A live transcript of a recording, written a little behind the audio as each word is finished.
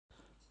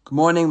Good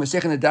morning.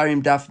 Masechet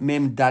Nedarim Daf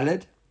Mem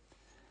Daled.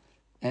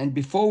 And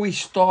before we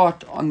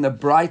start on the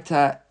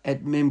Braita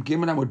at Mem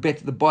Gimel Amud Bet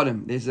at the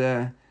bottom, there's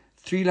a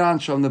 3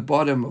 lines from the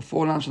bottom, or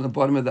 4 lines from the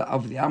bottom of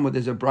the Amud.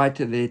 There's a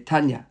Braita there,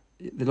 Tanya.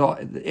 At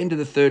the end of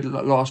the third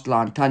last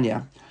line,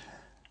 Tanya.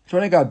 I'm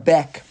trying to go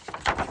back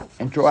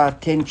and draw our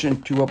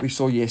attention to what we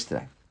saw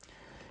yesterday.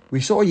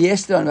 We saw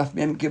yesterday on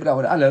Mem Gimel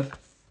Amud Aleph,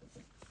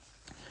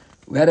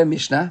 we had a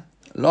Mishnah.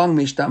 Long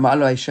Mishnah,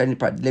 Malo Aishani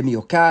Prat, let me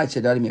your cow. I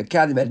said, let me your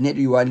cow. But never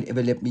you won't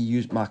ever let me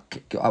use I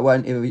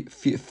won't ever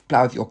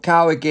plow with your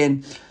cow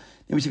again.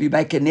 Then we said, you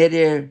make a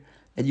neder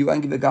that you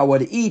won't give a guy what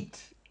to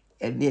eat.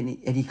 And then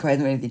he can't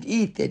have anything to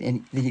eat.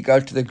 And then he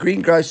goes to the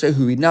greengrocer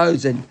who he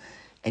knows and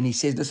he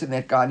says, listen,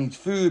 that guy needs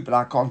food, but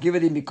I can't give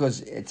it him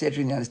because,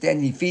 etc. And you understand,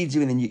 and he feeds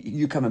you and then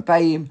you come and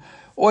pay him.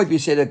 Or if you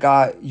said a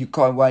guy, you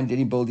won't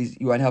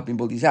help him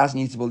build his house,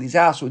 he needs to build his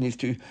house, or he needs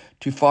to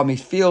farm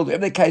his field,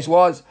 whatever the case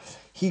was.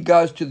 You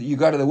go to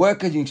the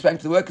workers, you explain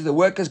to the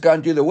workers go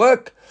and do the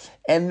work,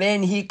 and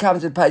then he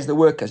comes and pays the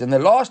workers. And the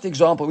last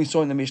example we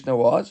saw in the Mishnah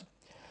was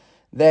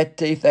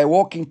that if they're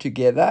walking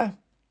together,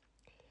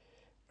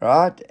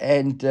 right,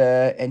 and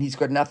he's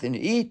got nothing to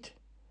eat,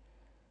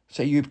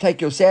 so you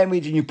take your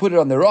sandwich and you put it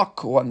on the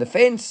rock or on the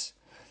fence,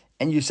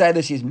 and you say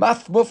this is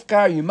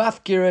mufkar, you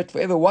mafkir it,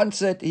 whoever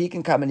wants it, he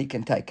can come and he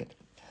can take it.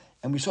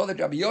 And we saw that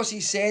Rabbi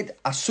Yossi said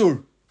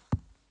asur.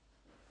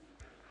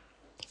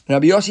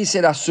 Rabbi Yossi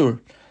said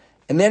asur.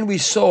 And then we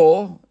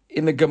saw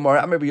in the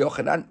Gemara, Rabbi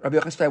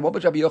Yochanan said, what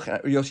was Rabbi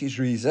Yossi's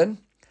reason?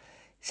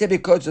 He said,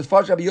 because as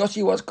far as Rabbi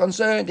Yossi was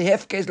concerned, the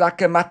hefker is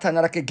like a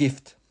matana, like a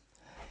gift.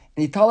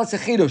 And he told us a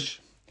chidush.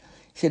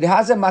 He said, how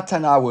does a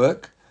matana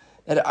work?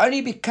 That it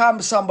only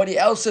becomes somebody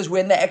else's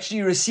when they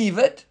actually receive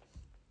it.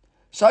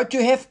 So to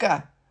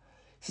hefker.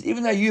 He said,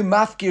 even though you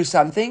mafkir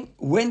something,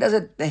 when does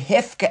the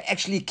hefker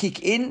actually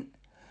kick in?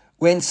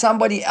 When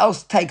somebody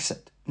else takes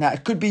it. Now,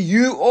 it could be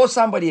you or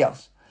somebody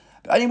else.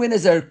 But only when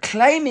there's a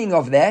claiming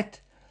of that,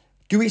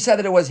 do we say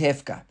that it was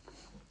hefka.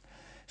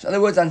 So in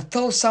other words,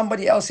 until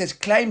somebody else has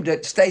claimed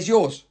it, it stays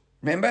yours.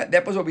 Remember?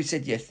 That was what we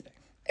said yesterday.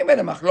 And we had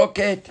a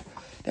machloket.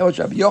 That was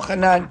Rabbi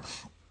Yochanan.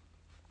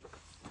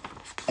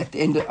 At the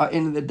end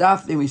of the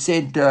daf, then we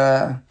said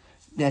that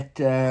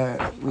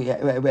we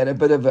had a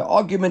bit of an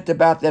argument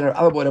about that.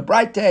 Other about a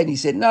braita, and he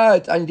said, no,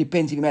 it only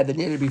depends if he made the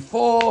neder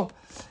before.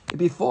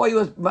 Before he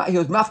was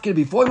mafkir,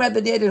 before he made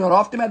the neder, or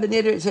after he made the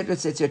neder, etc.,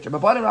 etc. But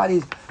bottom line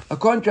is,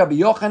 according to Rabbi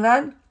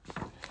Yochanan,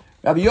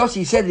 Rabbi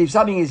Yossi said that if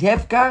something is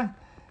hefka,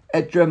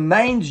 it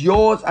remains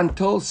yours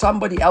until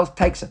somebody else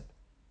takes it.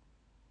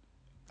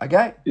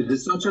 Okay? Is there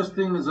such a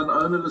thing as an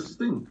ownerless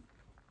thing?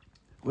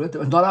 Well, it's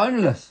not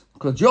ownerless,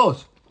 because it's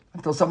yours,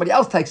 until somebody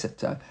else takes it.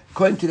 So,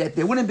 according to that,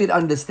 there wouldn't be an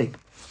ownerless thing.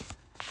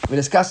 We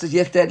discussed this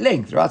yesterday at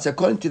length, right? So,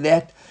 according to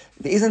that,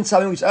 there isn't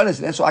something which is ownerless.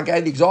 And that's why I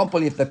gave the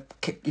example,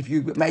 if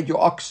you made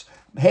your ox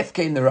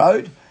hefka in the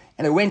road,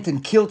 and it went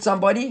and killed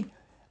somebody,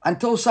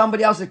 until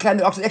somebody else had claimed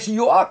the ox, it's actually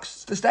your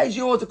ox. The state is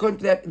yours, according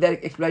to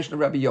that explanation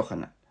of Rabbi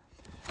Yochanan.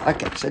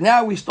 Okay, so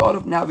now we go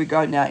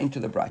into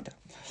the Braita.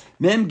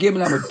 Mem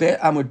Gimel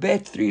Amud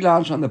Bet, 3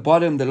 lines on the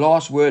bottom, the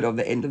last word of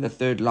the end of the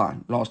third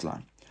line, last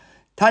line.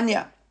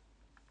 Tanya,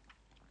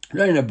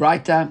 learning a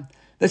Braita.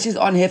 This is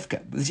on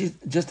hefka. This is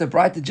just a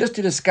Braita, just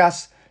to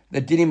discuss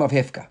the dinim of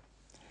hefka.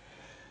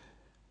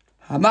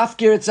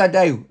 Hamafkir et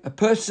sadeu. A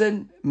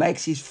person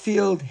makes his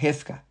field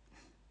hefka.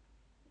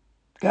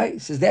 Okay, he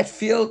says, that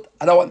field,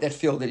 I don't want that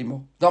field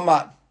anymore. Not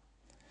mine.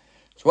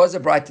 So what does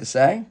the Braita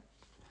say?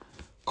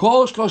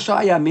 Kol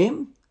shlosha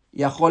yamim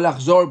yachol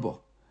lachzor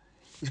bo.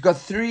 He's got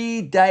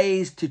 3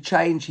 days to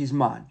change his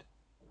mind.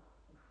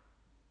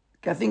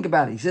 Okay, think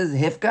about it. He says,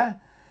 hefka,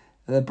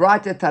 the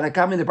Braita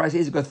Tanakam in the Braita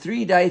says he's got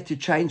 3 days to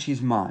change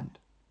his mind.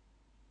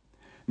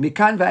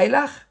 Mikan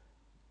ve'elach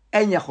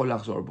en yachol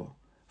lachzor bo.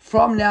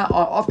 From now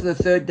on, after the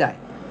 3rd day,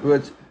 in other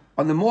words,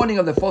 on the morning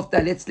of the 4th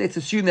day, let's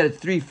assume that it's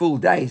 3 full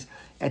days.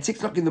 At 6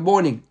 o'clock in the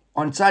morning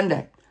on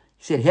Sunday,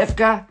 he said,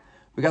 hefka,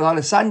 we got the whole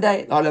of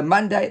Sunday, the whole of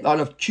Monday, the whole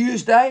of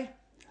Tuesday.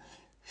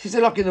 6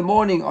 o'clock in the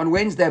morning on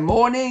Wednesday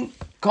morning,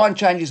 can't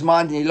change his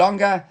mind any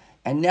longer,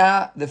 and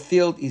now the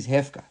field is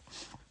hefka.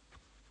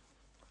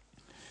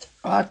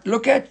 Right,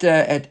 look at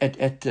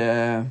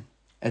the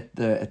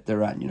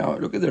run.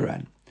 Look at the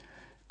run.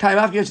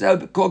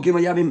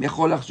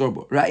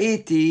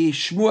 Ra'iti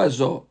shmua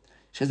zo,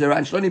 says the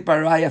Ran Shloni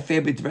Paraya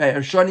Febit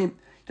Shonim.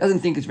 Doesn't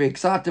think it's very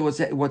exciting what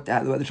the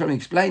Shonim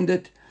explained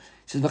it.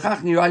 He says,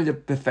 I'm going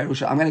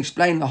to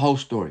explain the whole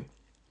story.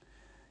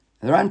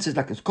 And the Ran says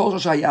like this: for the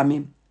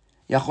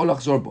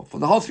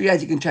whole 3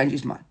 days he can change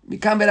his mind. So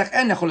now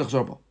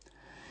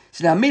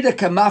mida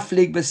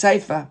kamaflig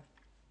b'seifa.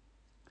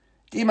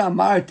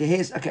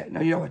 Okay,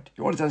 now you know what?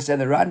 You want to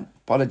understand the Ran?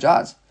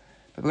 Apologize,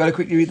 but we're going to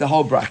quickly read the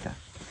whole Braita.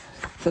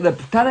 So the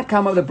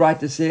Tanakam of the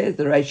Braita says,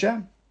 the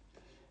Reisha,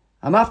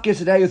 Hamafkir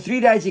today, 3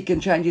 days he can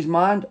change his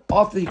mind,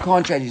 after he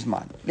can't change his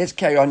mind. Let's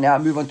carry on now,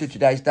 move on to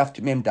today's stuff,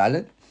 to Mem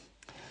Dalet.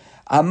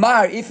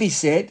 Amar, if he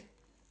said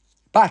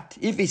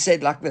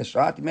like this,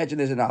 right? Imagine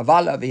there's an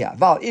aval over here.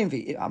 Aval,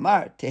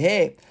 Amar,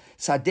 Teheh,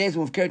 Sadez,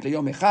 Muvkert,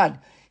 Yom Echad.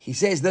 He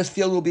says this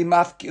field will be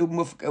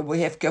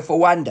hefker for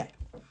 1 day.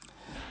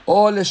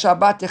 Or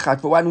l'Shabbat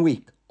echad for 1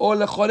 week. Or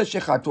l'chodesh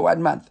echad for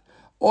 1 month.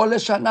 Or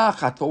l'shana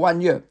echad for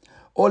 1 year.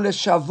 Or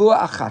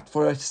l'shavua echad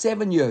for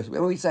 7 years.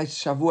 When we say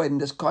shavua in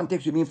this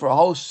context, we mean for a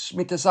whole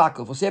Shemitah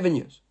cycle, for 7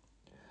 years.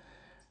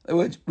 In other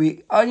words,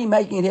 we're only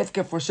making it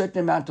hefker for a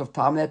certain amount of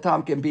time. That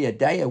time can be a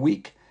day, a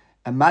week,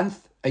 a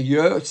month, a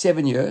year,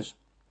 7 years.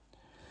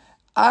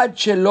 Ad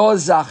shelo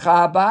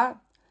zachaba,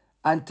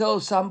 until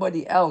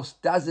somebody else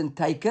doesn't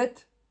take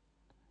it.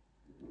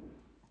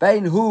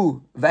 Bein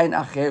hu, vein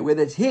acher,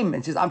 whether it's him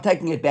and says, I'm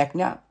taking it back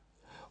now.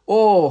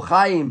 Or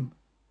Chaim,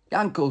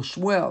 Yankel,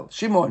 Shmuel,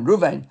 Shimon,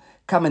 Ruvain,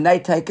 come and they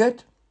take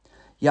it.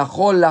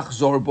 Yachol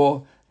lachzor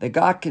bo, the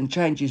guy can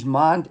change his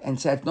mind and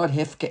say it's not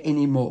hefker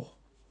anymore.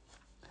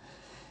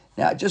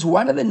 Now, just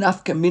one of the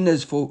nafka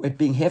minas for it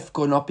being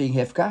hefker or not being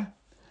hefker,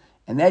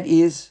 and that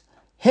is,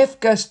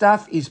 hefker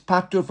stuff is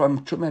patur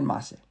from Truma and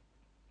Maaseh.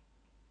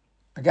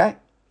 Okay?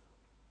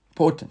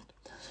 Important.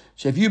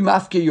 So if you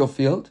mafkir your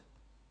field,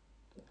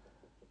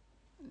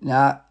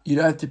 now you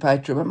don't have to pay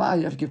Truma Maaseh,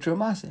 you have to give Truma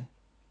Maaseh.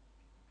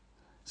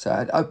 So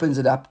it opens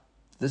it up.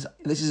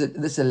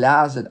 This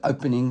allows an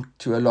opening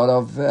to a lot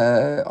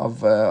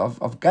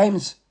of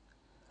games.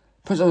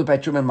 Person will pay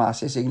Truma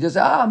Maaseh, so you can just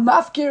say,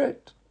 mafkir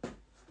it.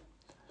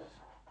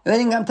 And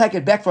then you can take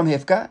it back from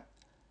hefker.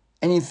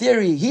 And in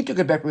theory, he took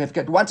it back from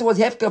hefker. Once it was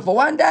hefker for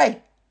 1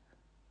 day.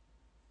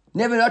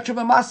 Never not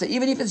Truma Maaseh,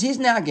 even if it's his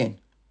now again.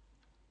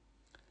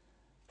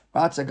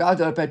 Right, so guys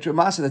don't pay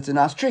Truma Maaseh, that's a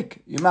nice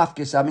trick. You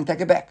mafkir something, take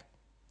it back.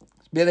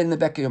 It's better in the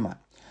back of your mind.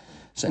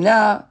 So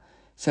now,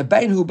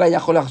 bein hu bein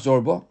yachol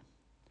lachzor bo.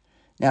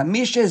 Now,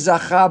 mishe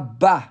zacha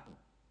ba.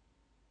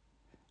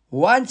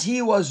 Once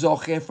he was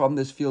zocher from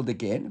this field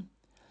again,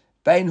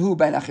 bein hu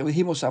bein acher, with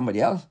him or somebody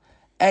else,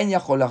 and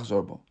yachol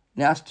lachzor bo.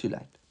 Now it's too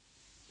late.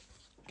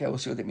 Okay, we'll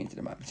see what that means in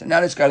a moment. So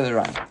now let's go to the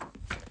Ran.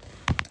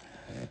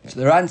 So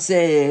the Ran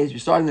says, we're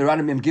starting the Ran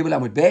of Mem Gimel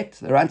Amud Bet.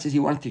 The Ran says he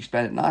wants to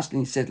explain it nicely,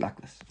 and he said like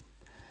this.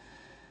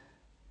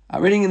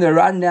 I'm reading in the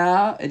Ran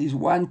now. It is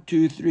 1,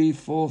 2, 3,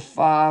 4,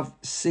 5,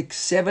 6,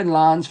 7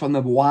 lines from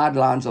the wide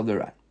lines of the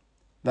Ran.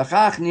 For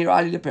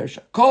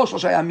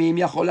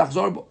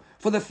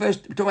the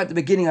first, we're talking about the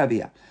beginning over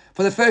here.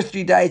 For the first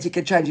 3 days, he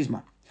can change his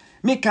mind.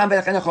 After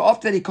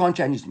that, he can't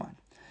change his mind.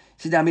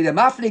 So now,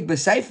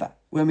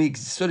 when we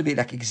sort of be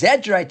like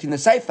exaggerating the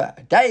sefer,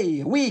 a day,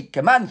 a week,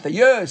 a month, a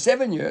year,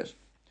 7 years.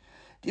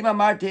 Whether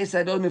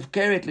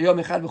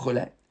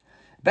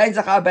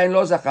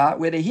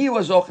he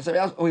was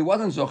zocher or he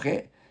wasn't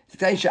zocher,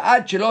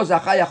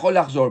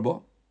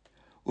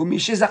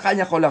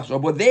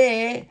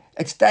 there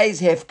it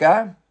stays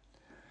hefker,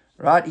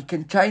 right? He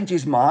can change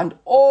his mind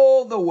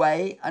all the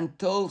way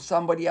until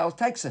somebody else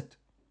takes it.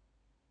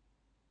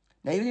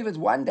 Now, even if it's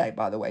 1 day,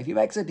 by the way, if he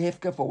makes it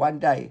hefker for 1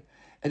 day,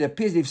 it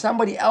appears if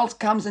somebody else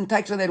comes and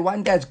takes it that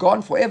 1 day, it's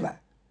gone forever.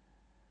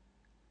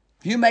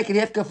 If you make it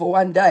hefker for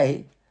 1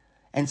 day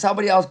and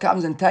somebody else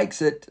comes and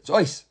takes it, it's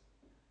ois.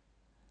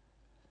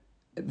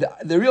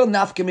 The real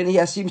nafka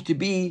here seems to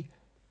be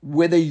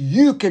whether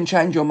you can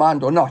change your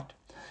mind or not.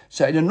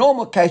 So in a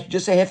normal case, you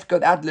just say hefker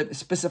without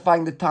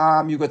specifying the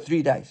time, you've got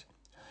 3 days.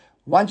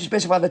 Once you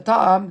specify the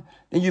time,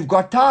 then you've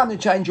got time to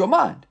change your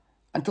mind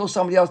until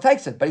somebody else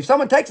takes it. But if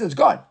someone takes it, it's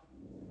gone.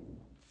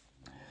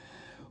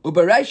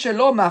 Ubereisha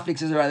lo maflik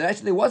says around.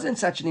 Actually, there wasn't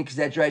such an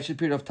exaggeration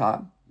period of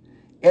time.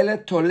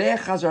 There's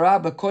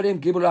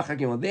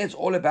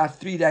all about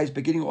 3 days,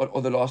 beginning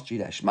or the last 3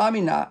 days. Shma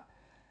mina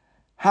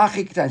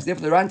hachik times.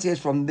 Therefore, the Ran says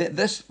from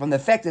the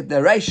fact that the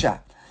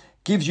Reisha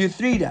gives you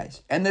 3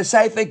 days and the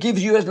Sefer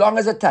gives you as long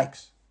as it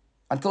takes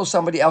until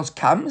somebody else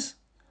comes.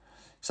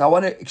 So I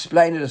want to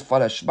explain it as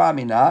follows. Shma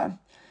mina,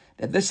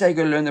 that this you're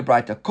going to learn the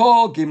brighter.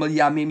 Kol gimel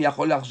yamim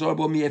yachol lachzor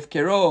bo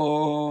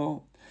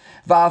miefkero.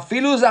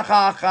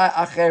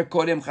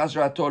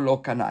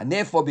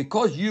 Therefore,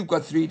 because you've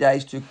got 3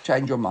 days to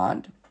change your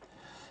mind,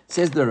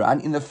 says the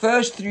Ran, in the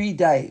first 3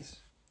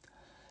 days,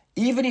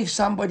 even if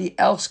somebody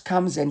else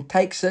comes and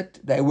takes it,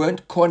 they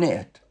weren't koneh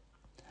it.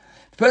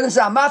 The person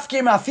says, I'm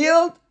mafkir my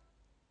field.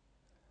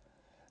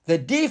 The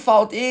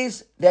default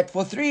is that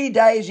for 3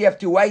 days you have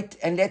to wait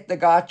and let the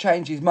guy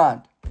change his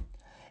mind.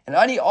 And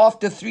only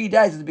after 3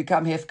 days does it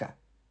become hefka.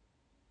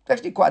 It's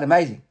actually quite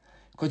amazing.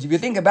 Because if you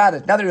think about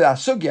it, now that we are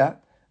sugya,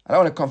 I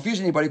don't want to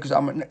confuse anybody because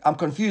I'm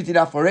confused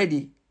enough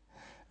already,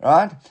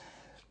 right?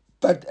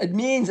 But it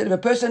means that if a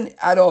person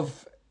out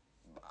of,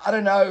 I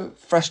don't know,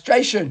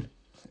 frustration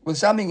with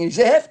something, and he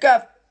says,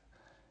 hefka,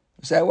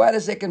 you say, wait a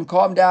second,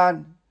 calm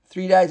down,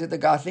 3 days, let the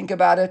guy think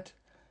about it,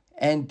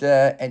 and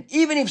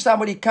even if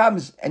somebody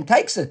comes and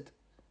takes it,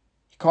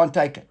 you can't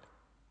take it,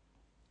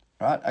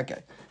 right?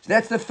 Okay, so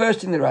that's the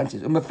first thing the Ran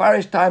says.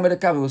 Umefarish time at a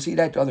come. We'll see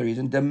later on the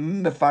reason. The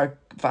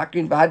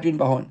mefakrin v'hadrin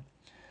bahon.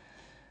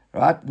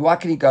 Right? Why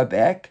can he go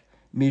back?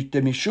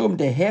 Mishum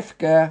de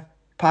hefker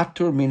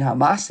patur min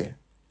hamaser.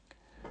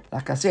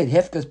 Like I said,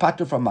 hefker is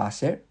patur from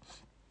maser.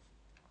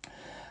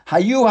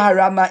 Hayu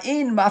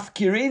haramain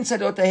mafkirin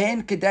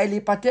sadotahen kedei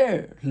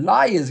lipater.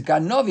 Liars,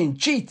 ganovin,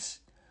 cheats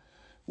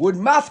would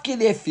mafki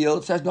their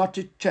field so as not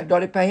to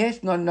pay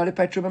not to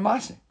pay Truma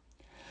Maaseh.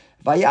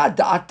 Vayad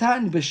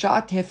da'atan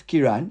b'shat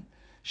hefkiran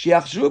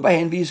shiachzru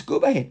bahen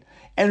v'yizku bahen.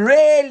 And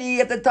really,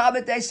 at the time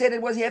that they said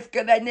it was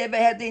hefka, they never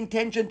had the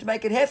intention to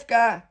make it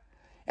hefka,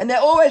 and they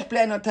always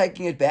plan on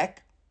taking it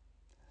back.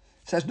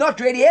 So it's not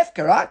really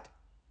hefka, right?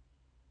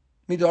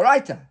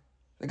 Midoraita.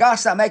 The guy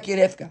started making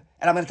it hefka,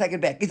 and I'm going to take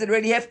it back. Is it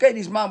really hefka? In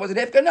his mind, was it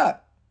hefka? No.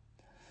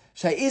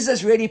 So is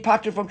this really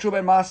patur from Truma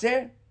and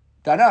Maaser?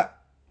 Don't know.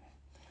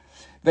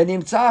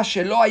 ונמצא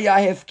שלא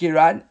היה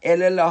הפקירן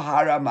אלא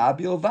להרמה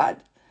בלבד.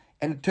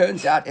 And it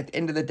turns out at the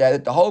end of the day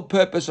that the whole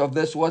purpose of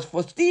this was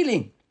for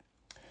stealing.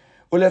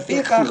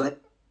 ולפיכך,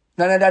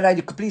 no,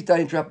 you please don't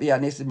interrupt me.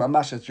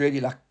 Mamash, it's really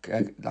like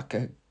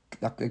the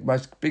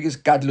most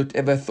biggest gadlut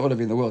ever thought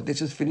of in the world. Let's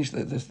just finish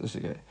this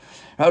again.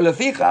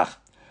 ולפיכך,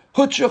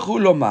 הוצרכו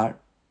לומר,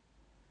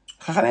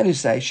 חכמינו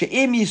say,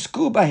 שאם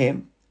יזכו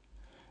בהם,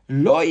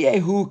 לא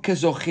יהיו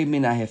כזוכים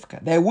מן ההפקה.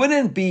 There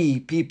wouldn't be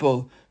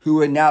people who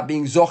are now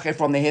being zocher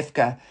from the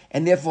hefka,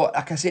 and therefore,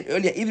 like I said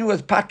earlier, even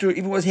with patur,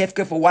 even with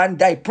hefka for one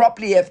day,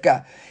 properly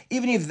hefka,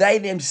 even if they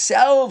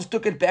themselves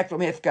took it back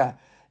from hefka,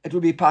 it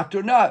would be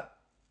patur. No.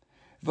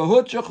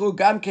 והוצרכו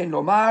גם כן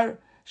לומר,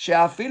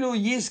 שאפילו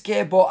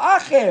יזכה בו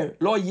אחר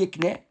לא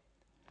יקנה,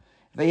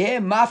 ויהיה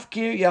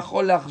מפקיר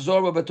יכול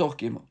לחזור בו בתוך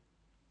קימו.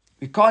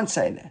 We can't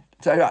say that.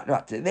 So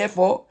right. So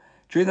therefore,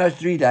 during those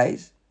 3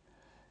 days,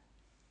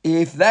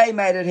 if they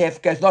made it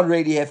hefka, it's not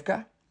really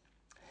hefka.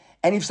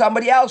 And if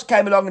somebody else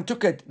came along and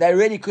took it, they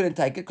really couldn't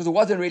take it because it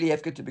wasn't really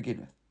hefka to begin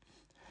with.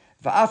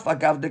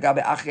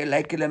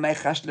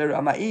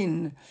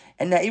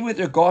 And now even with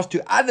regards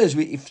to others,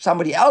 if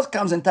somebody else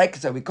comes and takes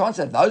it, so we can't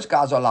say those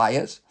guys are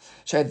liars.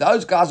 So if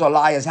those guys are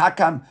liars, how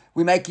come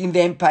we're making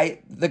them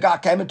pay? The guy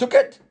came and took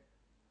it.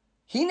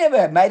 He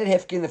never made it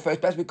hefka in the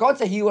first place. We can't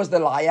say he was the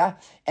liar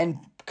and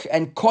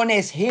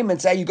kones him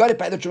and say you got to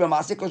pay the Truma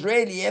Maaseh because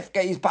really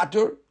hefka is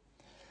patur.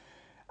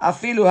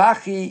 Afilu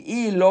hachi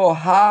I lo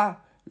ha.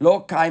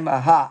 Lo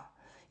kaima ha.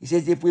 He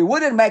says if we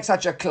wouldn't make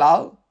such a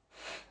klal,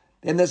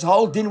 then this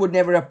whole din would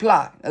never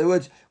apply. In other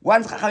words,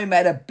 once Chachamim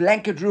made a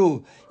blanket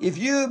rule, if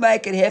you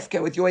make it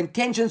hefka with your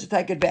intentions to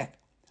take it back,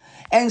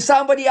 and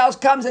somebody else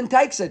comes and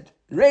takes it,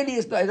 really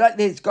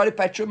it's got to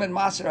pay Truma and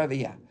Maaser over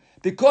here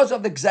because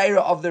of the gzeira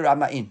of the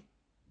Rama'in.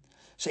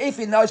 So if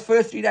in those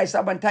first 3 days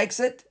someone takes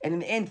it, and in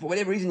the end for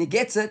whatever reason he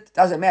gets it,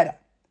 doesn't matter.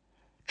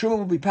 Truma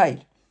will be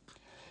paid.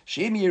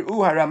 שאם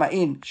יראו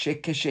הרמאים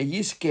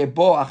שכשיזכה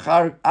בו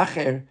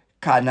אחר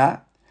קנה,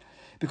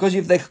 because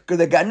if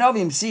the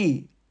Ganovim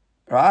see,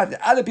 right,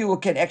 the other people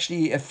can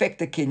actually affect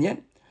the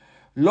Kenyan,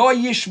 לא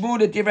ישמעו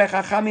לדברי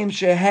חכמים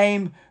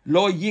שהם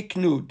לא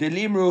יקנו,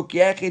 דלימרו כי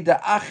יחיד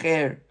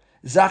האחר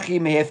זכי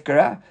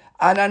מהפקרה,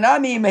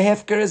 אננמי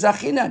מהפקרה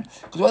זכינן.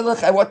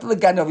 Because what do the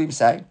Ganovim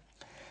say?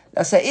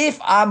 They say, if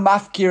I'm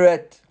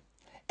mafkirat,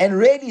 and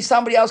really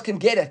somebody else can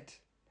get it,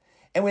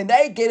 and when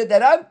they get it, they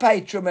don't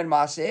pay Truma and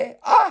Maaseh.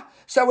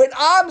 So when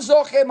I'm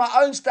zocher my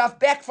own stuff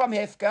back from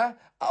hefka,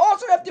 I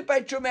also have to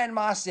pay Truma and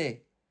Maaseh.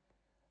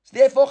 So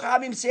therefore,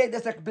 Chachamim said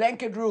that's a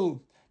blanket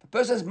rule. The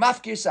person's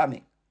mafkir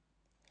something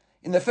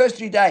in the first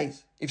 3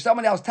 days. If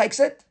someone else takes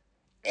it,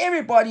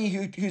 everybody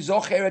who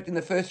zocher it in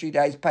the first 3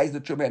 days pays the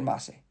Truma and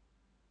Maaseh.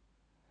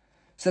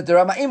 So the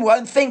Rama'im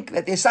won't think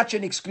that there's such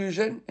an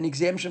exclusion, an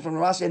exemption from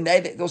Maaseh, and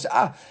they'll say,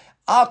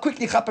 I'll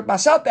quickly chapet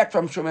myself back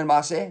from Truma and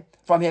Maaseh,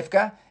 from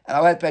hefka, and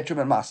I won't pay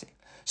Truma and Maaseh.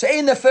 So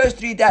in the first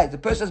 3 days, the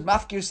person's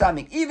mafkir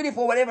something, even if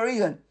for whatever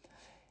reason.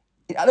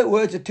 In other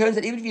words, it turns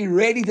out even if he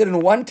really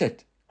didn't want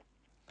it,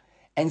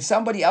 and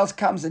somebody else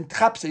comes and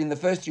traps it in the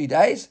first 3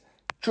 days,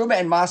 Truma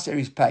and Maaseh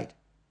is paid.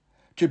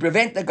 To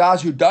prevent the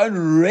guys who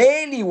don't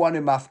really want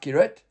to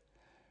mafkir it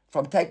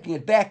from taking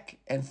it back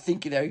and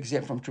thinking they're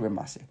exempt from Truma and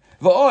Maaseh.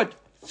 V'od,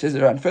 says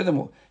the Ran,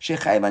 furthermore,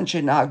 shechayvan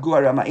shenahagu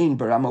harama'in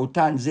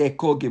baramautan zeh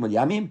kol gimel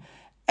yamim,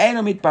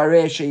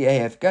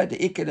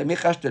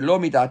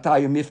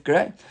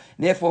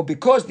 therefore,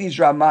 because these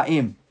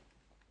Rama'im,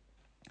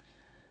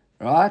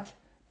 right,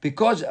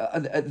 because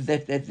during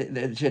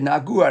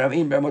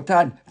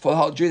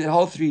the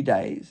whole 3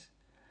 days,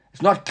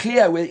 it's not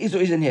clear whether it is or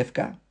isn't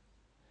hefka,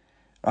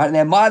 right, and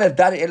they might have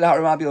done it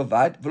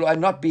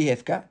not be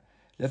hefka.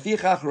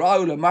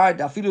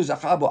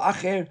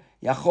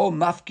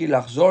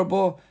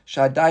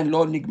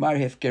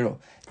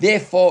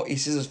 Therefore, he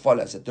says as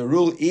follows, that the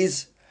rule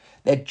is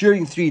that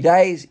during 3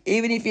 days,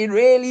 even if he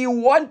really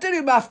wanted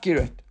to mafkir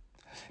it,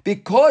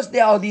 because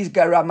there are these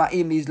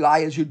Garama'im, these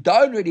liars who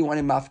don't really want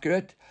to mafkir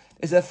it,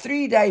 there's a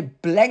 3-day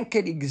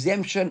blanket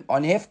exemption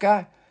on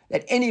hefka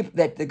that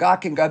the guy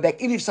can go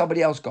back even if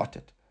somebody else got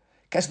it.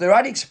 Okay, so the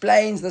Ran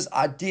explains this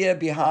idea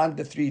behind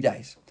the 3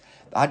 days.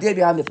 The idea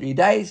behind the 3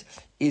 days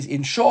is,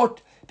 in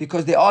short,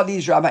 because there are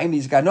these Rama'im,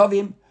 these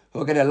Ganovim,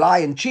 who are going to lie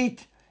and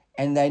cheat,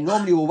 and they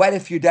normally will wait a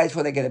few days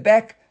before they get it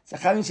back. So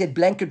Chachamim said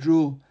blanket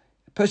rule.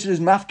 Person who's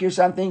mafkir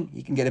something,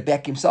 he can get it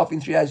back himself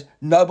in 3 days.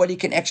 Nobody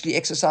can actually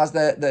exercise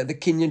the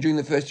kinyan during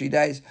the first 3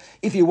 days.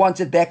 If he wants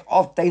it back,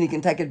 then he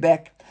can take it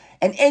back.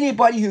 And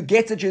anybody who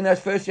gets it during those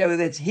first 3 days,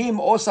 whether it's him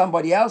or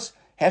somebody else,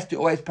 has to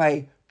always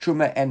pay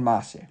Truma and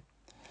Maaser.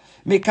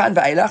 Mikan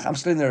va'elach, I'm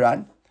still in the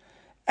run.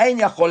 Ein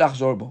yachol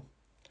lachzor bo.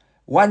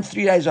 Once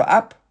 3 days are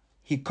up,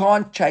 he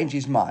can't change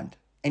his mind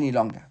any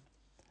longer.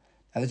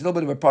 Now, there's a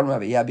little bit of a problem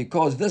over here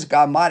because this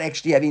guy might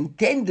actually have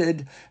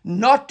intended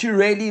not to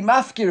really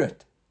mafkir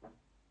it.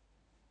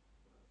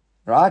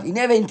 Right? He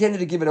never intended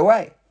to give it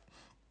away.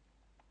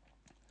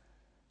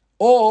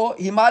 Or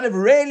he might have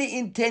really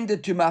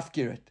intended to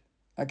mafkir it.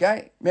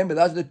 Okay? Remember,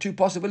 those are the two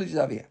possibilities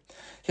over here.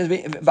 He says,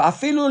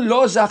 Va'afilu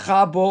lo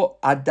zacha bo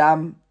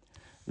adam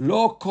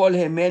lo kol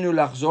hemenu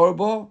lachzor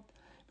bo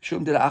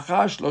shum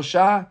delachar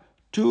shlosha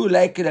tu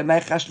leike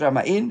lemechash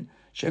rama'in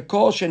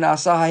shekol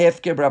shenasa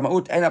ha'hefker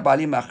b'rama'ut en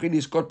ha'balim ma'achrin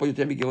lizkot po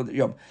yoter migilot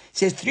yom. He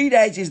says 3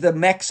 days is the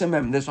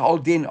maximum this whole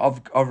din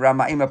of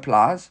rama'im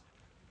applies.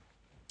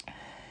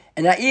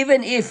 And now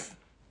even if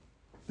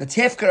it's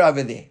hefker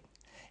over there,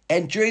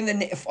 and during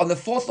on the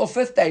 4th or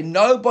 5th day,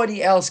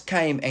 nobody else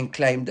came and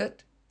claimed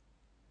it,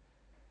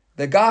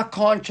 the guy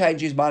can't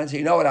change his mind and say,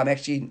 you know what, I'm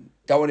actually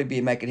don't want to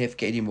be making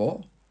hefker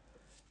anymore.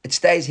 It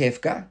stays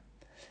hefker.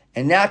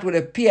 And now it would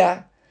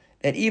appear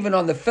that even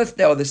on the 5th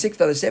day or the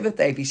 6th or the 7th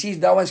day, if he sees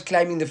no one's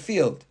claiming the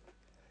field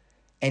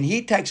and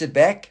he takes it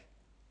back,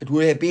 it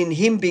would have been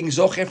him being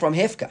zocher from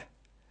hefker.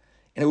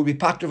 And it would be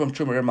patra from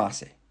Truma and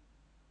Maaser.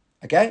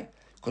 Okay?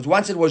 Because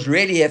once it was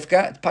really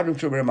hefker, it's patra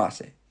from Truma and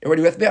Maaser.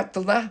 Everybody with me up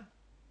till now?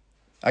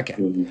 Okay.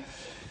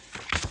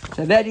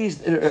 So that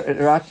is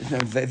right.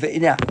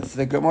 Now,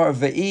 the Gemara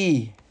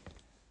Ve'i.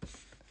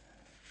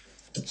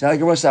 So the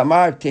Gemara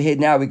Samar to head.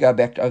 Now we go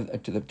back to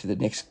the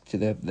next to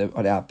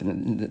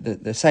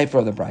the Sefer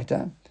of the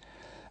Breita.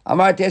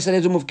 Amar Teser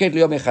Ezu Mufket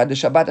Liyom Echad the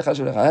Shabbat Echad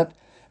Shul Echad.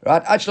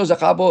 Right. Ad Shlo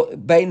Zachar Bo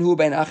Bein Hu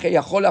Bein Acher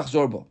Yachol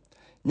Lachzor Bo.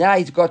 Now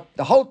he's got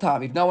the whole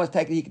time. If no one's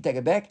taken it, he can take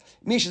it back.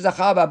 Mish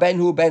Zachar Ba Bein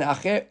Hu Bein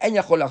Acher En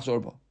Yachol Lachzor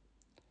Bo.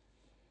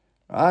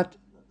 Right.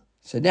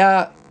 So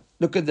now.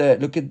 Look at the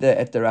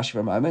Rashi for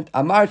a moment.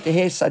 Amar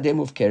tehe sadeh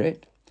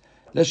mufkeret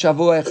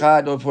leshavua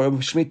echad, or for a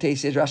shmita. He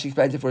says Rashi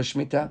explains it for a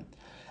shmita.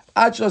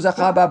 Ad shlo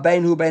zachar ba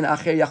bein hu bein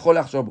acher yachol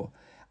lachzor bo.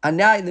 And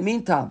now in the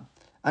meantime,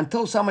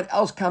 until someone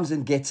else comes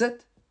and gets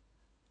it,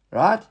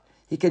 right?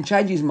 He can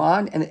change his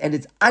mind and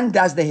it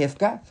undoes the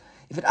hefka.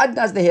 If it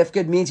undoes the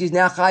hefka, it means he's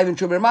now chayiv in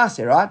Truma and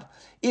Maaser, right?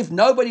 If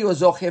nobody was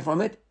zocher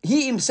from it,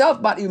 he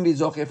himself might even be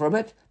zocher from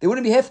it. There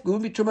wouldn't be hefka, it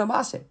wouldn't be Truma and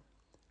Maaser.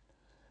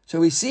 So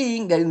we're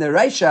seeing that in the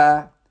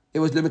Reisha, it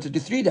was limited to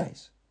 3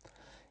 days.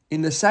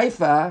 In the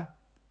Sefer,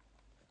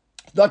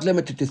 it's not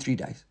limited to 3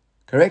 days.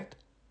 Correct?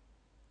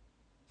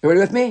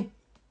 Everybody with me?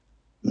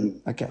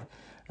 Okay.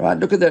 Right,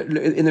 look at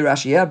in the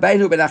Rashi here.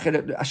 Beinu ben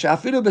acher,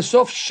 shafilu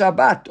besof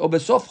Shabbat, or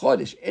besof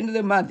Chodesh, end of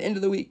the month, end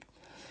of the week.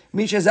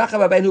 Mi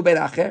shezacha beinu ben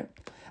acher,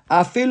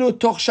 afilu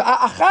toch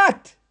sha'a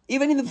achat.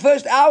 Even in the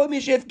first hour,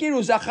 mi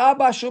shefkiru, zacha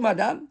ba shum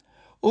adam,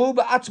 u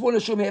ba'atzmo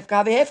l'shum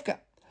hefka v'hefka.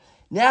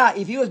 Now,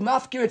 if he was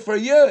mafkirit for a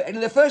year, and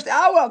in the first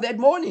hour of that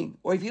morning,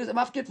 or if he was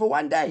mafkirit for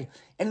 1 day,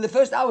 and in the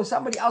first hour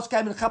somebody else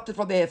came and chapped it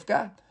from the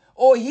hefka,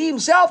 or he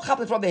himself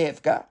chapped it from the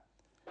hefka,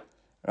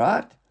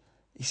 right?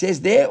 He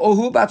says there, or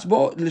hu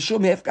batzmo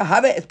l'shum hefka,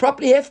 have it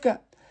properly hefka.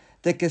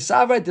 The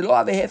kesavra de lo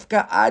have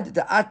hefka ad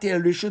the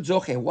atir rishut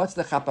zoche. What's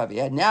the chappa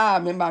here? Now,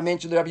 remember I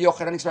mentioned the Rabbi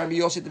Yochanan explained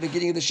Rabbi Yossi at the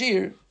beginning of the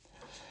shir.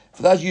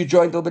 For those of you who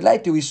joined a little bit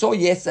later, we saw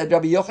that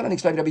Rabbi Yochanan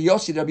explained Rabbi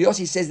Yossi. Rabbi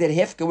Yossi says that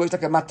hefka works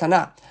like a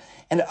matana.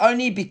 And it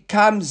only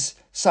becomes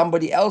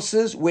somebody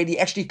else's when he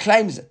actually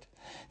claims it.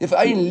 If it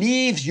only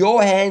leaves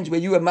your hands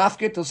where you were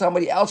mafkir till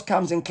somebody else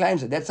comes and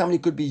claims it, that somebody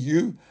could be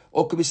you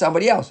or could be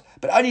somebody else.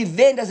 But only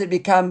then does it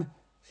become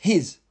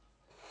his.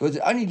 Because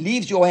it only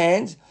leaves your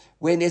hands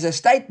when there's a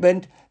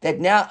statement that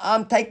now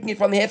I'm taking it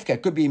from the hefka.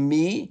 It could be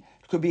me,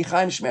 it could be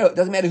Chaim Shmer. It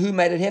doesn't matter who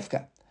made it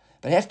hefka.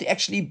 But it has to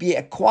actually be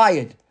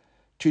acquired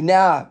to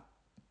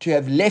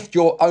have left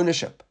your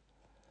ownership.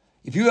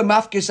 If you were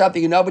mafkir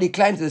something and nobody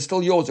claims it, it's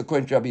still yours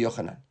according to Rabbi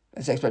Yochanan.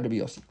 That's explained Rabbi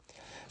Yossi.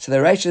 So the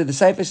Rashi, the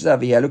Sefer is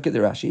over here. Look at the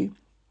Rashi.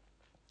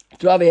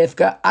 To have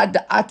hefka ad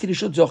ati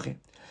rishut zoche.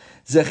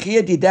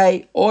 Zechir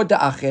didei or da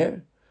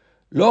acher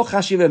lo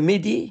chashiva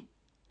midi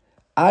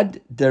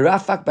ad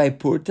derafak by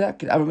purta.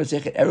 Can Amar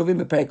Masechet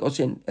Eruvin beperek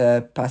osin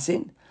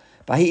pasin.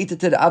 Vahi ita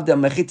the avda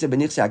mechitza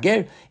benichse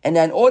ager. And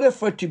in order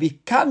for it to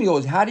become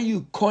yours, how do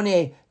you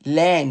kone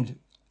land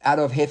out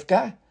of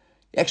hefka?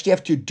 You actually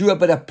have to do a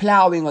bit of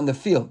plowing on the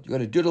field. You've got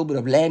to do a little bit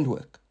of land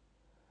work.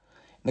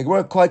 And the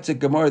Gemara quotes a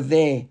Gemara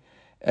there,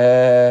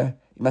 in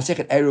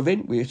Masechet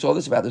Eruvin, we saw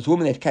this about this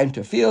woman that came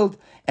to a field,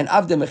 and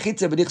Avda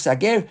Mechitza b'Nichse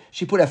Ager,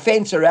 she put a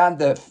fence around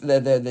the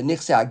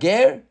Nichse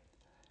Ager.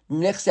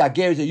 Nichse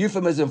Ager is a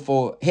euphemism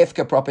for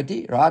hefka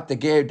property, right? The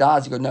ger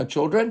dies, he's got no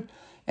children,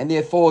 and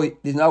therefore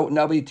there's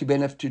nobody to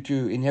benefit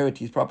to inherit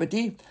his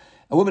property.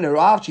 A woman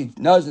arrives, she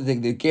knows that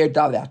the ger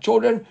died without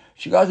children.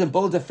 She goes and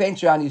builds a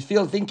fence around his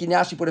field, thinking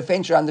now she put a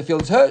fence around the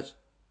field, it's hers.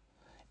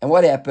 And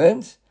what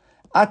happens?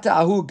 Ata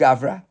ahu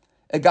gavra,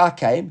 a guy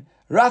came,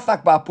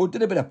 Rafak Baput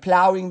did a bit of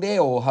plowing there,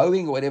 or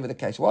hoeing, or whatever the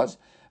case was.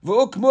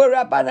 V'ukmur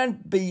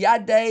Rabbanan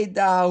biyadei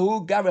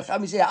dahu gavra.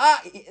 Chami said,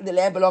 the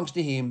land belongs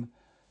to him.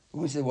 The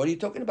woman said, what are you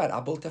talking about? I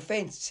built a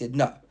fence. He said,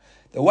 no.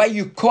 The way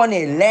you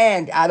kone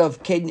land out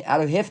of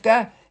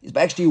Hefka is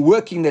by actually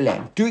working the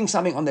land, doing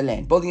something on the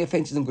land. Building a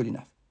fence isn't good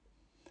enough.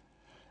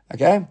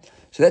 Okay?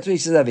 So that's what he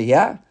says over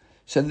here.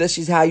 So this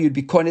is how you'd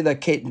be kone the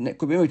keten.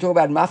 When we talk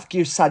about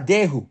mafkir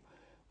sadehu,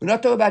 we're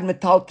not talking about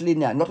metaltlin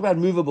now, not about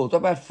movable,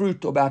 talking about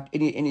fruit or about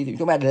anything. We're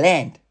talking about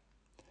land.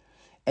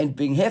 And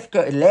being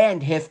hefka,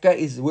 land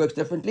hefka works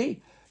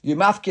differently. You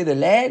mafkir the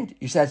land,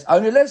 you say it's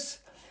ownerless.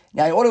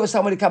 Now, in order for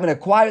someone to come and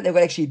acquire it, they've got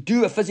to actually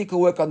do a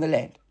physical work on the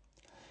land.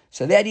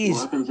 So that is...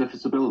 What happens if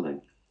it's a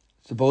building?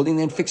 It's a building,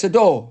 then fix a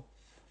door.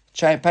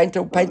 Paint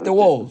the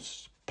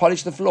walls.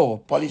 Polish the floor.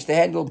 Polish the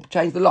handle.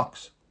 Change the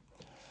locks.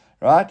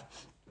 Right?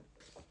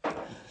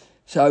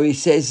 So he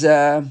says...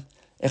 etc.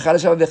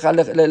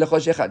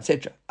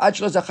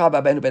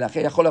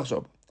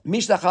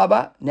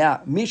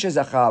 Now, Misha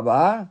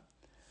Zachaba...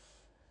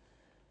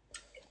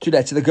 To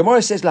that. So the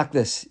Gemara says like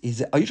this.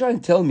 Are you trying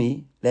to tell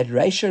me that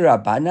Reisha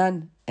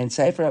Rabbanan and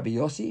Sefer Rabbi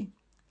Yossi?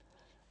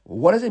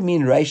 What does it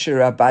mean, Reisha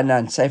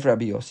Rabbanan, Sefer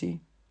Rabbi Yossi?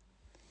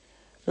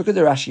 Look at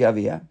the Rashi over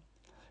here.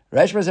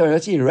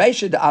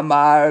 Reisha the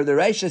Amar, the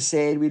Reisha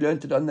said, we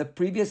learned it on the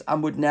previous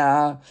Amud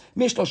now,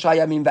 Mishlo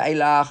Shayamim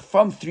Ve'elach,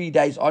 from 3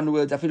 days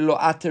onwards, Afilu Lo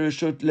Ater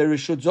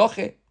L'Rishut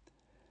Zoche.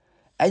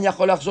 And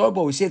Yachol Achzor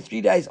Bo, we said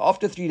 3 days,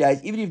 after 3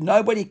 days, even if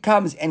nobody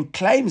comes and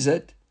claims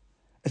it,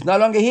 it's no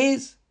longer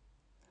his.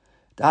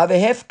 To have a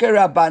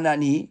hefka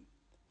Rabbanani,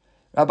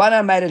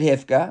 Rabbanan made it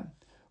hefka.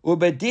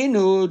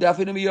 Ubedinu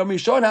dafinu miyom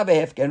rishon have a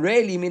hefka, and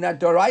really minat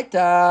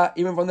doraita,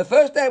 even from the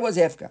first day was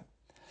hefka.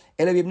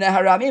 Ela b'bnei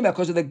haramim,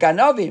 because of the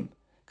ganovim.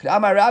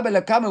 K'amar Rabbi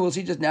Lakama, we'll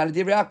see just now.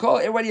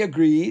 Everybody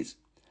agrees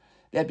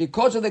that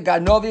because of the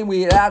ganovim,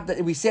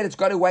 we said it's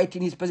got to wait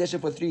in his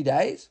possession for 3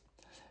 days.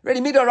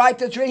 Really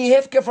midoraita, it's really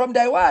hefka from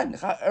day one.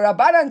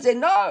 Rabbanan said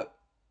no,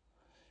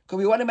 because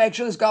we want to make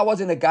sure this guy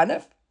wasn't a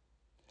ganov.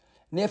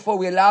 And therefore,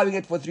 we're allowing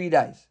it for 3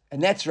 days.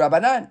 And that's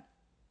Rabbanan.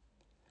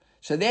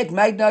 So that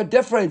made no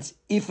difference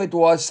if it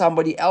was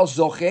somebody else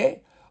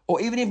Zoche,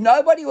 or even if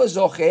nobody was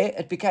Zoche,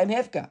 it became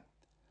Hefka.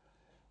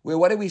 Well,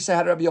 what did we say?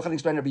 How did Rabbi Yochanan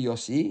explain Rabbi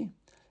Yossi?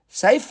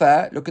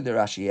 Sefer, look at the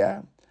Rashi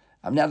here.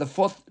 I'm now the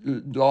fourth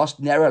last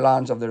narrow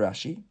lines of the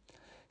Rashi.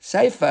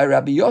 Sefer,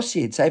 Rabbi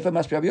Yossi. Sefer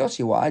must be Rabbi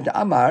Yossi. Why? The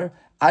Amar,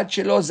 ad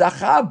shelo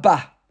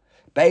zachaba,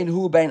 bein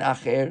hu bein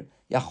acher,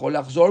 yachol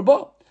lachzor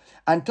bo.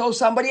 Until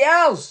somebody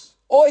else,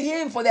 or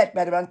him for that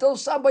matter, until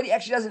somebody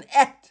actually does an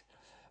act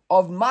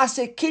of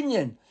Maseh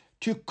Kinyan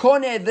to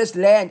corner this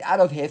land out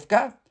of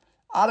Hefka,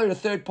 either a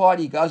third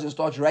party goes and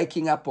starts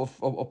raking up or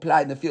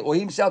plowing the field, or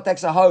himself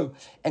takes a hoe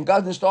and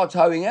goes and starts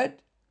hoeing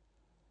it,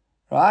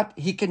 right?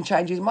 He can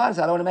change his mind.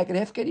 So I don't want to make it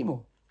Hefka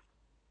anymore.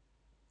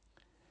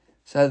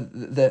 So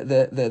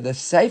the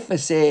Sefer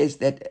says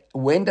that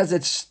when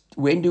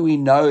do we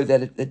know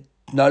that it's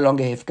no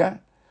longer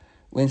Hefka?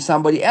 When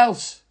somebody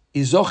else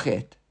is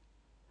Zochet.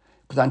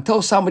 Because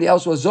until somebody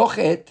else was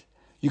Zochet,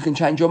 you can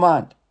change your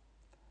mind.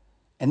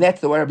 And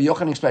that's the way Rabbi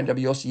Yochanan explained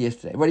Rabbi Yossi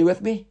yesterday. Everybody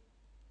with me?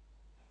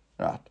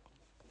 Right.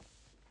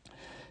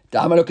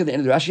 The Amar, look at the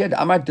end of the Rashi.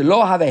 The Amar, the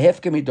law have a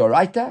hefka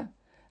midoraita,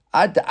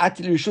 ad the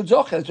atil rishut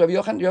zocher. That's what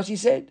Rabbi Yochanan Yossi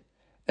said.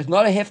 It's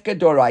not a hefka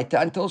doraita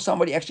until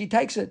somebody actually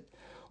takes it.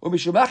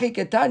 Umishumachi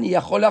ketani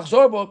yachol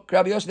achzor bo.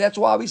 Rabbi Yossi, that's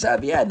why we say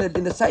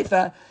in the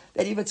Sefer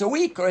that if it's a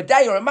week or a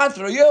day or a month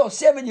or a year or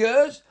 7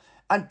 years,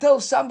 until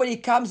somebody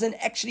comes and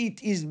actually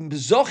is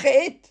zoche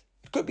it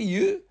could be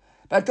you,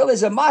 but until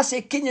there's a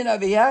Maseh Kinyan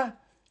over here,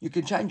 you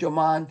can change your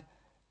mind.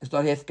 It's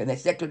not hefka. And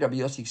that's exactly what Rabbi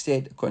Yossi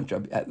said, according to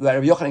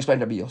Rabbi Yochanan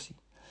explained Rabbi Yossi.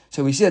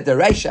 So we see that the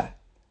Reisha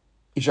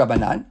is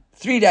Rabbanan,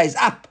 3 days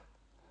up.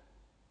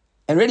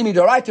 And really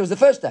Midoraita was the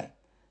first day.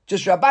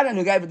 Just Rabbanan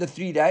who gave it the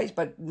 3 daes,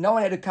 but no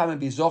one had to come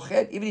and be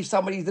zochet. Even if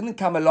somebody didn't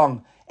come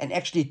along and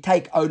actually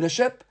take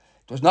ownership,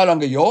 it was no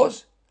longer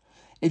yours.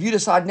 If you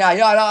decide now,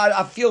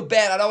 I feel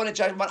bad, I don't want to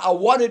change my mind, I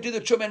want to do the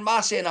Truma and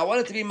Maseh and I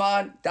want it to be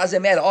mine,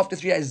 doesn't matter. After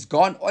 3 days, it's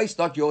gone. Oh, it's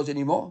not yours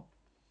anymore.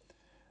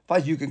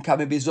 But you can come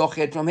and be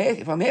zochet from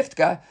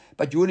Heftka,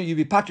 but you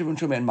be patri from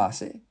Truma and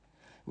Maseh.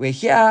 We're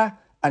here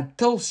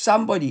until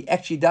somebody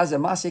actually does a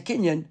Maseh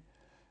Kinyan,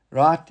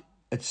 right?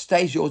 It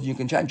stays yours and you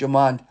can change your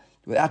mind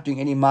without doing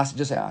any Maseh.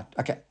 Just say,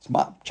 okay, it's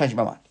mine, changing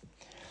my mind.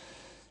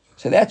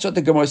 So that's what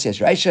the Gemara says.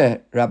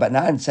 Reisha,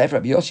 Rabbanan, Sefer,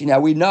 Rabbi Yossi. Now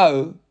we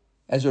know,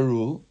 as a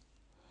rule,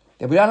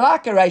 that we don't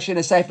like a Reisha and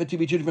a Sefer to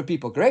be two different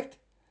people, correct?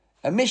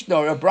 A Mishnah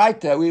or a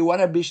Breita, we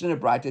want a Mishnah and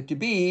a Breita to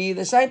be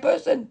the same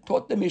person.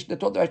 Taught the Mishnah,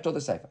 taught the Reisha, taught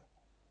the Sefer.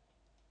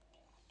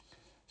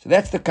 So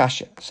that's the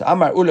kasha. So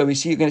Amar Ula,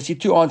 you're going to see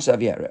two answers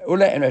over here.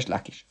 Ula and Resh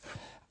Lakish.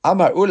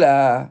 Amar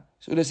Ula,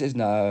 so Ula says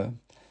no.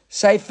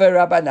 Sefer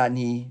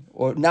Rabbanani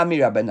or Nami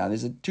Rabbanan.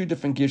 There's two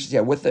different gishas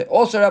here. With the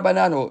also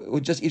Rabbanan or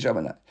just Ish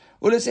Rabbanan.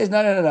 Ula says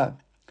no.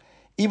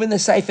 Even the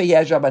Sefer here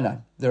is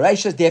Rabbanan. The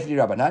Reisha is definitely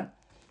Rabbanan.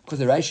 Because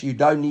the Reisha, you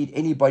don't need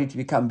anybody to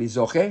become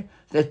Bizoche.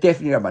 That's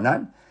definitely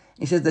Rabbanan.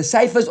 He says the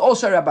Sefer is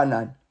also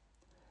Rabbanan.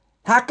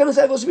 How can the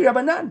Sefer also be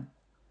Rabbanan?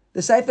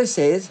 The Sefer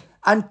says,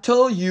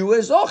 until you were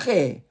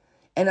Zoche.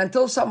 And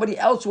until somebody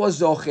else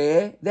was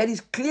Zoche, that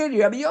is clearly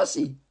Rabbi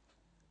Yossi.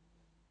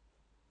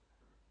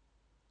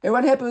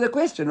 Everyone happy with the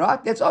question,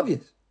 right? That's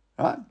obvious,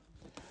 right?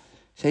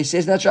 So he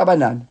says that's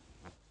Rabbanan.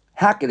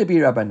 How can it be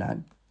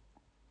Rabbanan?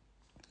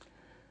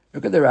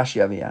 Look at the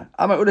Rashi over here.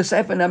 Amar Uda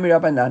Sefer Nami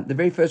Rabbanan, the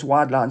very first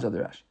wide lines of the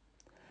Rashi.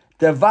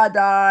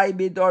 Devadai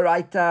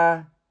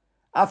bidoraita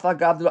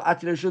afagav lo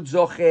atilashut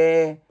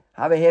zoche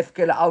have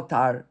hefkel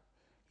altar.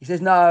 He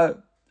says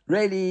no,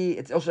 really,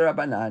 it's also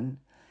Rabbanan.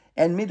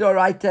 And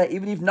midoraita,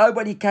 even if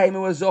nobody came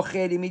and was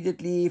zocher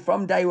immediately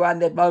from day one,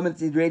 that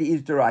moment it already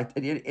is dorite.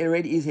 It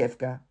already is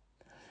hefka.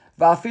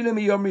 Va'afilu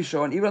miyom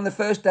rishon. Even on the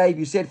first day, if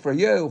you said for a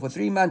year or for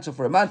 3 months or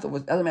for a month,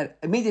 it doesn't matter.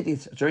 Immediately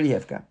it's already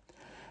hefka.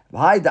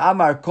 V'hai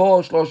da'amar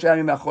kol shlosh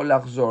yamim achol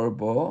lachzor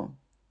bo.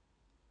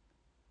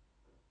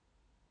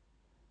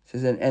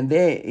 Says and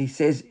there he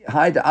says,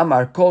 "Hai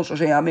da'amar kol shlosh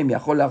yamim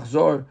achol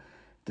lachzor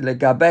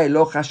delegabei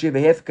lo chashiv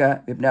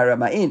hefka mipnei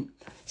rama'in."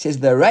 Says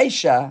the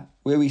Reisha,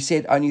 where we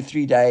said only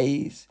 3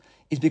 days,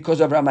 is because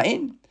of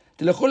Rama'in.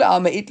 Telechula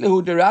al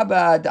ma'itlehu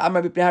derabba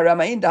da'amar b'pnei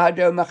Rama'in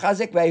da'hadro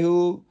machazek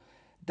vehu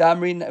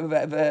da'amrin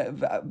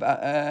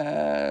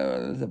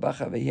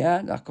zabacha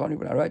v'yan nachkoni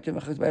v'naroitim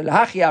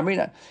v'chazi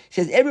amrina. He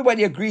says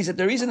everybody agrees that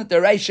the reason that the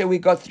Reisha we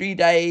got 3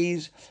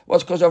 days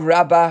was because of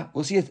Rabbah.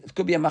 We'll see it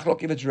could be a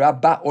machlok if it's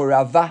Rabbah or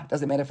Ravah.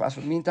 Doesn't matter for us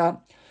for the meantime.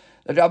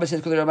 The Rabbah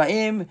says because of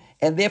Rama'im,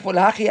 and therefore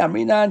lahachi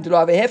amrina d'lo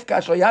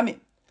avehefka shlo yamim.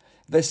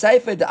 The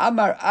Sefer the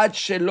Amar ad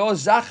shelo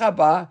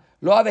zachaba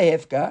lo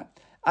avehefka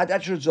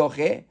ad shel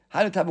zoche.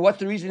 What's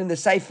the reason in the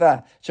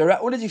Sefer? So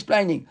what is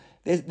explaining?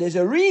 There's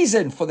a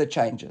reason for the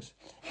changes.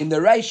 In the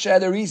Reisha,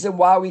 the reason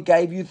why we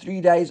gave you 3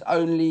 days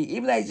only,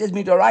 even though it says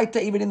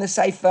midoraita, even in the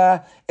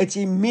Sefer, it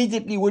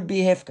immediately would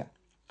be hefka.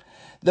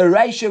 The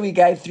Reisha we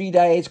gave 3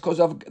 days because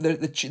of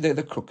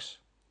the crooks,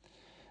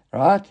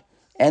 right?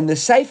 And the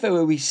Sefer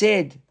where we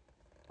said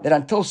that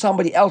until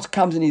somebody else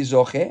comes in his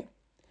zoche,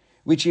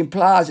 which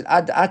implies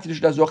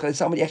that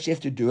somebody actually has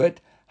to do it.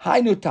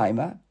 Hainu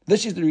taima.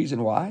 This is the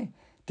reason why.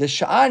 The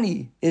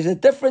sha'ani is a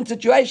different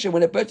situation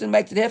when a person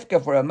makes it hefka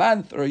for a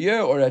month or a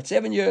year or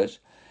 7 years.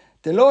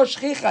 The lo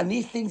shchicha,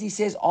 these things he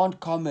says aren't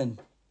common.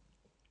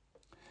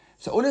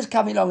 So all is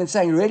coming along and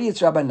saying, really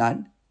it's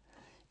Rabbanan.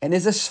 And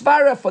there's a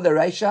svara for the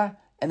Reisha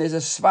and there's a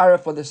svara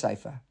for the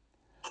Sefer.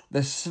 The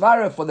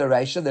svara for the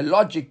Reisha, the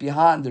logic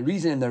behind the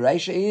reason in the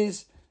Reisha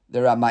is the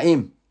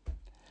Rama'im.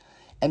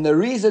 And the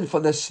reason for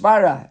the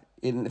svara,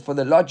 for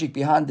the logic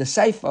behind the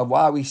Sefer,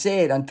 why we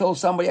said until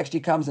somebody actually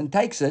comes and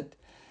takes it,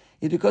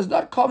 is because it's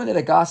not common that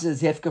a guy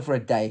says hefka for a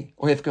day,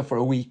 or hefka for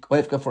a week, or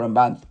hefka for a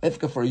month,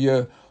 hefka for a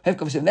year, hefka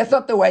for 7. That's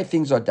not the way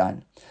things are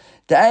done.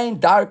 People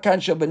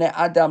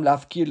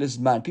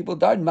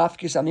don't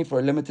mafkir something for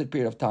a limited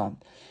period of time.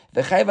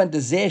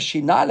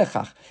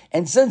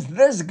 And since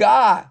this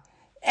guy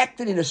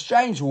acted in a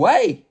strange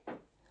way,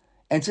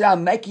 and said,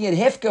 I'm making it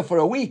hefka for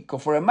a week, or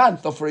for a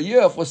month, or for a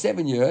year, or for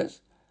 7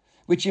 years,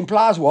 which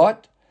implies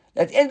what?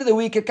 At the end of the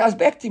week, it comes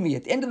back to me.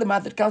 At the end of the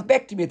month, it comes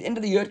back to me. At the end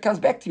of the year, it comes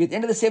back to me. At the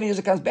end of the 7 years,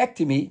 it comes back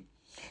to me.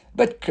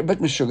 But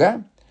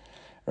Meshuga,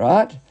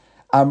 right?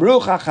 Amru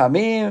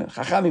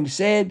Chachamim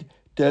said,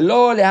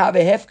 Telo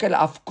lehave hefkel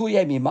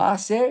afkuye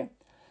mimaser.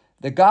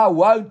 The guy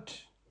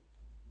won't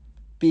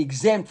be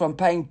exempt from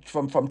paying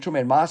from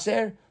Truma and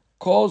Maser.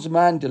 Calls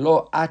man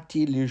delo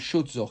ati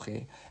lirshut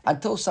zoche,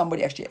 until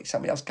somebody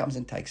else comes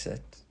and takes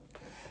it.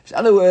 So in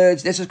other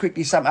words, let's just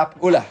quickly sum up.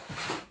 Ula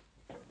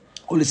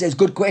says,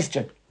 good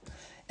question.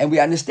 And we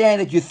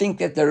understand that you think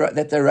that the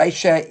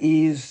Reisha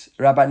is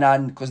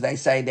Rabbanan because they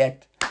say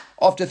that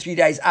after 3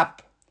 days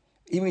up,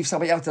 even if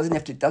somebody else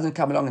doesn't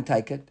come along and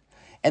take it.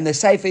 And the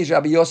Sefer is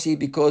Rabbi Yossi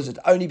because it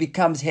only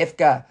becomes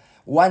hefka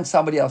once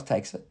somebody else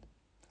takes it.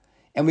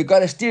 And we've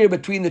got a steer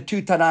between the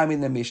two Tanaim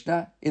in the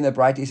Mishnah, in the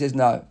Bright. He says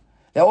no,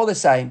 they're all the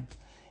same.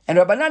 And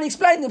Rabbanan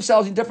explain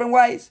themselves in different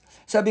ways.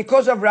 So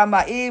because of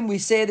Rama'im, we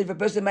said if a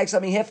person makes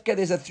something hefka,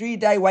 there's a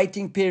 3-day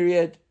waiting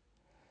period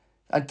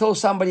until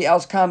somebody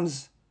else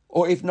comes,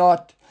 or if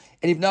not,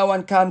 and if no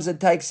one comes and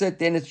takes it,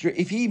 then it's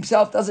if he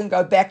himself doesn't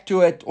go back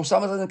to it, or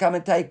someone doesn't come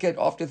and take it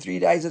after 3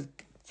 days, it's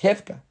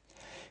hefka,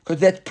 because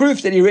that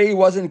proves that he really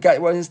wasn't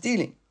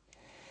stealing.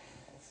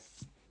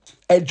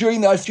 And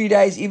during those 3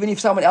 days, even if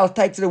someone else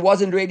takes it, it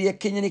wasn't really a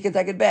kinyan, he can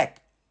take it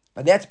back.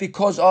 But that's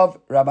because of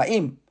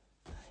Rabbaim.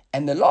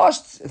 And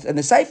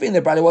the Sefer in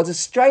the brother was a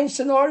strange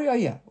scenario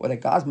here, where the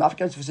guy's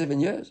mafkos for 7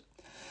 years.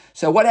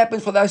 So what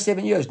happens for those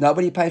 7 years?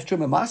 Nobody pays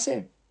Truma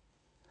Maser.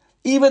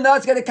 Even though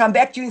it's going to come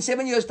back to you in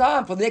 7 years'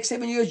 time, for the next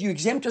 7 years, you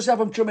exempt yourself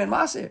from Truma and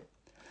Maser.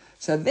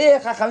 So there,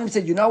 Chachamim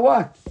said, you know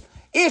what?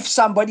 If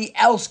somebody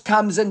else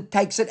comes and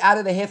takes it out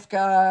of the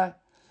hefka,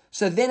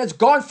 so then it's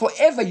gone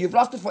forever. You've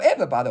lost it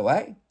forever, by the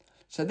way.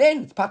 So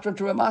then it's patron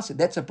Truma Maser.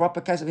 That's a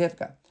proper case of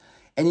hefka.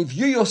 And if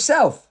you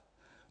yourself,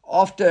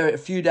 after a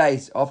few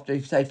days, after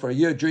you've stayed for a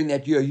year, during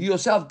that year, you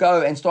yourself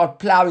go and start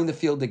plowing the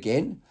field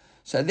again,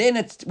 so then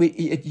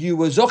you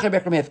were zocher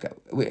back from hefka.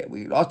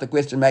 We asked the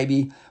question,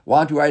 maybe, why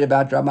aren't we worried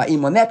about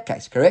Rama'im on that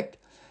case, correct?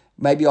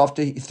 Maybe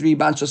after 3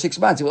 months or 6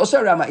 months. It was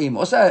also Rama'im,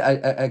 also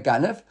a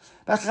Ganav.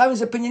 But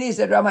Chachamim's opinion is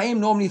that Rama'im,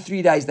 normally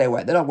 3 days they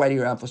wait. They're not waiting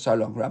around for so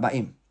long,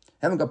 Rama'im.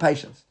 They haven't got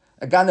patience.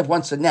 A Ganav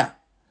wants it now.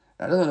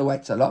 They don't want to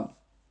wait so long.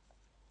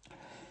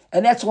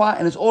 And that's why,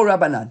 and it's all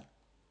Rabbanan.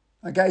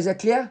 Okay, is that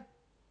clear?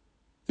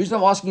 The reason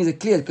I'm asking is it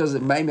clear because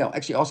maybe I'm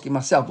actually asking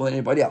myself more than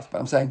anybody else. But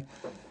I'm saying,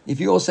 if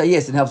you all say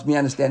yes, it helps me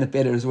understand it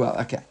better as well.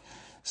 Okay.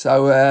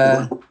 So,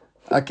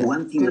 okay.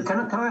 One thing. Can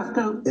I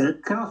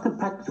ask a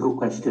practical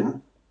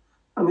question?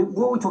 I mean,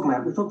 what are we talking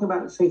about? We're talking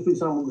about, say, for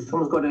example,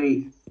 someone's got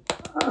an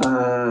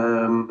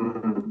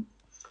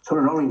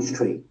orange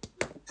tree.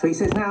 So he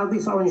says, now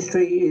this orange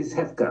tree is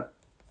Hefka.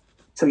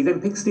 So he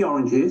then picks the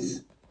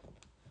oranges,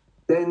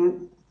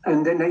 and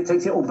then he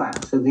takes it all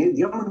back. So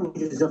the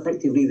oranges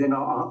effectively then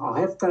are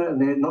Hefka, and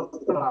they're not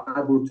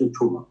liable to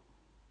Truma.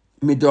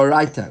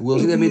 Midoraita. We'll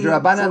see the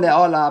Midorabanan, they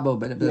are liable.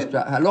 But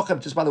Halacha,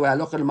 just by the way,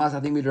 Halacha L'mas, I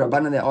think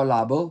Midorabanan, they are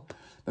liable.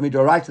 But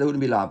Midoraita, they wouldn't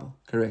be liable.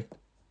 Correct.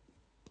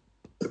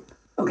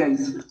 Okay,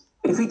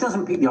 if he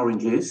doesn't pick the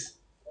oranges,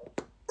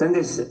 then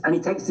and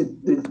he takes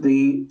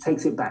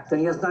it back, then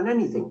he hasn't done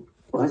anything.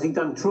 Or has he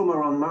done Truma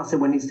on Masa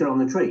when he's still on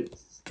the tree?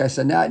 Okay,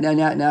 so now,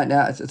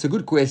 it's a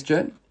good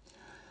question.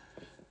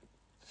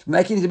 It's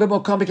making it a bit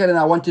more complicated than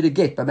I wanted to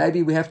get, but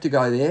maybe we have to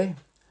go there.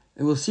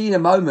 And we'll see in a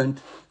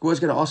moment. Gore's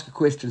going to ask a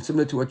question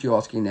similar to what you're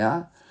asking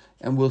now.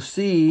 And we'll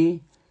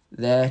see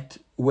that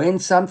when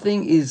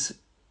something is,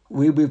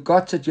 we've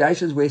got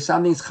situations where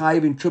something's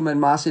chayiv in Truma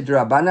and Maaseh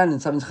D'Rabbanan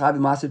and something's chayiv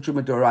in Maaseh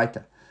Truma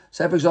D'Oraita.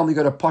 Say, for example, you've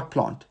got a pot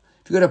plant.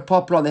 If you've got a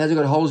pot plant that hasn't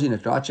got holes in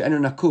it, right?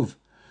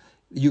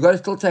 You've got to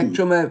still take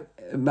Truma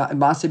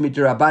Maaseh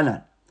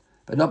D'Rabbanan,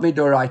 but not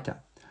D'Oraita.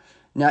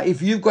 Now,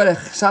 if you've got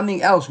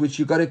something else which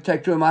you've got to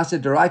take Truma Maaseh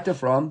D'Oraita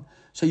from,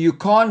 so you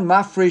can't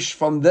mafresh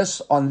from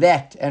this on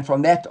that and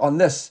from that on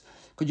this,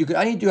 because you can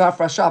only do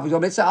hafrashah. For example,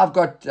 let's say I've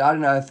got, I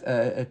don't know,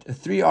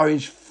 3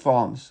 orange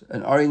farms,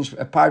 an orange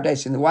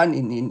paradise in the one,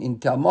 in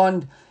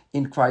Telmond,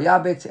 in Kfar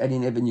Yabetz, and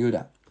in Even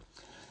Yehuda.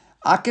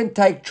 I can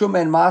take Truma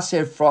and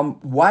Maaser from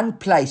one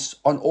place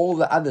on all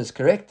the others,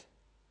 correct?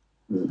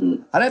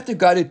 Mm-hmm. I don't have to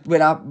go to when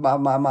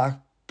my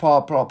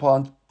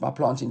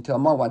plants in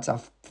Telmond, once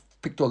I've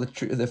picked all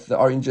the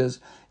oranges,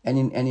 and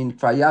in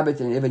Kfar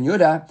Yabetz and in Even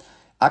Yehuda,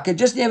 I could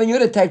just in Even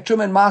Yehuda take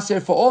Truma and Maaser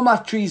for all my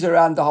trees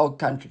around the whole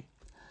country.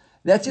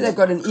 That's it, they've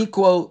got an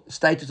equal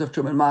status of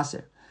Truma and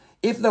Maaser.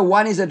 If the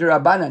one is a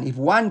D'Rabbanan, if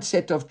one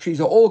set of trees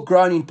are all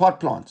grown in pot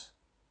plants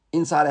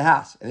inside a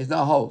house, and there's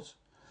no holes,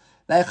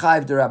 they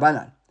chayiv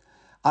D'Rabbanan.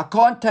 I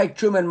can't take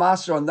Truma and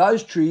Maaser on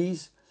those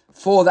trees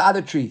for the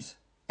other trees,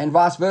 and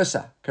vice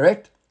versa,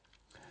 correct?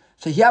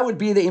 So here would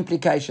be the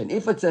implication.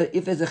 If there's a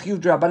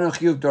chiyuv D'Rabbanan and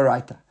chiyuv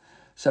D'Oraita.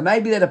 So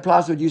maybe that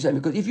applies to what you're saying,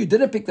 because if you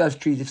didn't pick those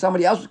trees, if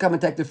somebody else would come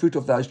and take the fruit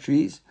of those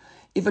trees,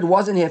 if it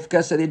wasn't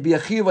Hefka, so there'd be a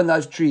chiyuv on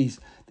those trees.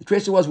 The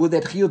question was, would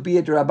that chiyuv be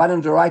a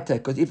D'Rabbanan D'Oraita?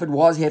 Because if it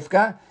was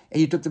Hefka, and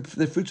you took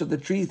the fruits of the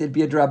trees, there'd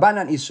be a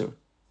D'Rabbanan Isur,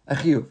 a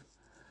chiyuv.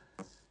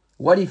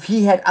 What if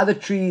he had other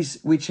trees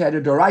which had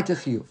a D'Oraita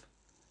chiyuv?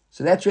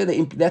 So that's where the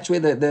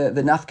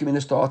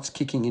nafkamina starts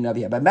kicking in over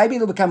here. But maybe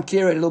it'll become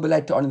clearer a little bit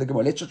later on in the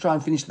Gemara. Let's just try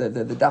and finish the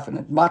daf, and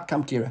it might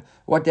come clearer.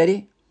 What,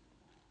 Daddy?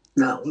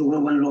 Now, what I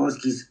want to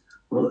ask is,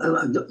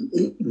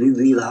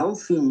 the whole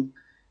thing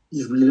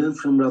is we learn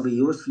from Rabbi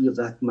Yossi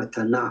about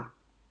matana.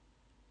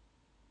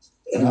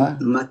 And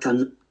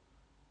matana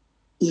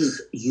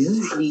is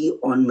usually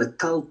on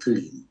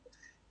metaltalin.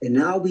 And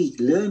now we're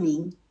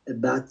learning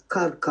about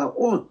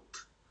karkaot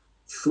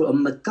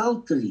from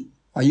metaltalin.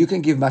 Oh, you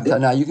can give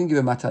matana. You can give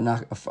a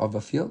matana of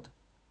a field.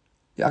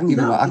 Yeah, I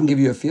can give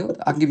you a field.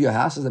 I can give you a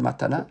house as a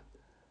matana.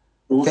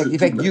 In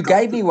fact, you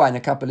gave me one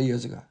a couple of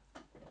years ago.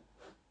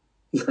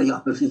 Yeah,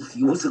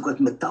 you also got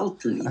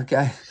metaltalin.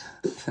 Okay.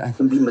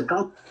 Can be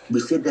metal. We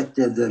said that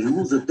the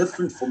rules are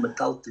different for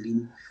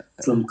metaltalin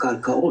from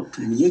karkaot,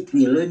 and yet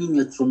we're learning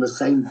it from the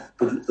same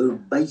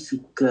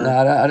basic. No,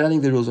 I don't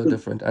think the rules are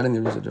different. I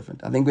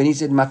think when he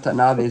said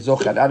matana, there's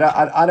zochad.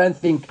 I don't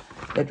think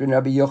that when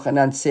Rabbi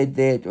Yochanan said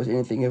that it was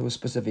anything that was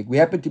specific. We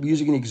happen to be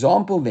using an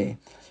example there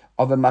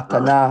of a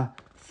matana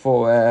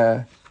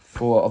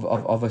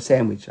of a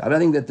sandwich. I don't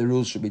think that the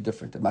rules should be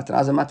different. A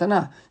matana is a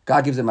matana.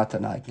 God gives a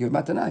matana. Give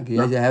a matana. He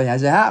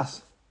has a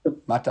house.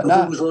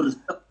 Matana.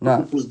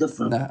 No,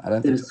 I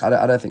don't think so.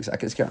 I don't think so.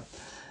 Okay, let's go on.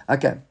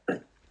 Okay.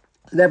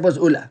 That was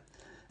Ula.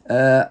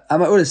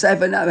 Amar Ula,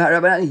 Seifa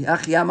Rabbanani,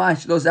 Achi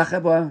Amash, Lo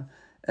Zachab.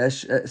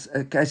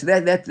 Okay, so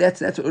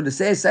that's what Ula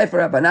says.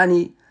 Seifa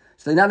Rabbanani.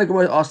 So now the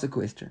Gemara asks the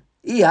question.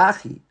 If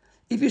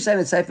you're saying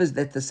that Seifa is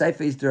that the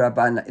Seifa is the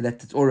Rabbanan,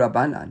 that it's all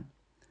Rabbanan.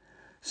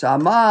 So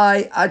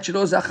Amai Ad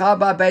Shelo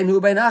Zachaba Ben Hu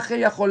Ben Acher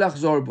Yachol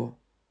Achzor Bo.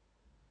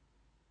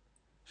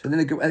 So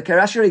then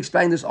Rashi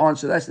explained this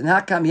answer. And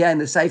how come here in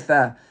the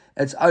Sefer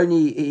it's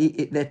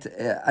only that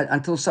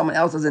until someone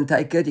else doesn't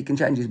take it, he can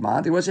change his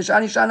mind? It was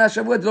Shani Shana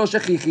Shavud Lo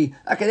Shechichi.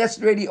 Okay, that's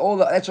really all.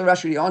 That's what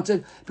Rashi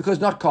answered, because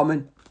not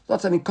common. It's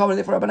not something common.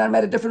 Therefore, Rabbanan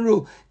made a different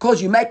rule.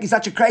 Because you're making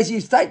such a crazy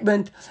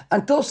statement,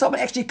 until someone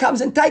actually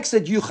comes and takes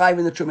it, you chayiv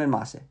in the Truma and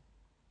Maaseh.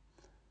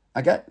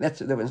 Okay, that's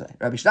what they would say.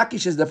 Rabbi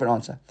Shlakish has a different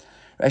answer.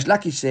 Reish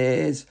Lakish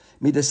says,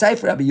 Mida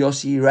Sefer Rabbi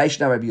Yossi,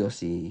 Reishna Rabbi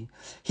Yossi.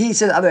 He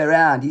says the other way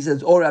around. He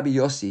says, or Rabbi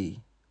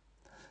Yossi.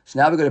 So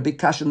now we've got a big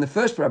kasha on the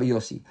first Rabbi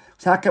Yossi.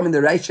 So how come in the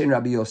Reishna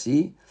Rabbi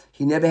Yossi,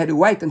 he never had to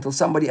wait until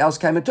somebody else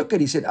came and took it?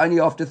 He said, only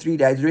after 3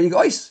 days, really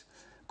goes.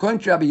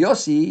 According to Rabbi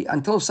Yossi,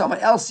 until someone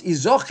else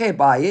is zoche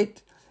by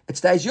it, it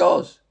stays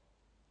yours.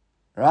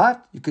 Right?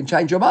 You can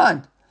change your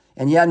mind.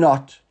 And you're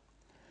not.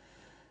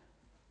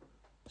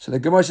 So the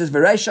Gemara says,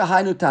 V'reisha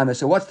hainu tamer.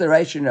 So what's the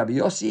reisha in Rabbi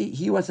Yossi?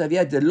 He wants to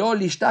have de lo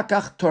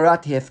lishtakach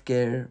torat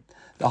hefker.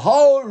 The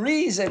whole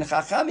reason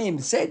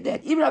Chachamim said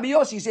that, even Rabbi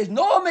Yossi says,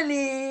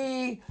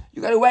 normally,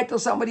 you got to wait till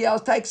somebody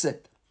else takes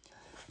it.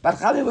 But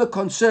Chachamim were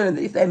concerned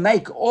that if they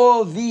make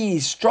all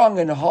these strong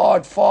and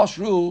hard, fast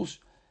rules,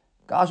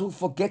 guys will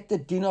forget the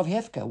din of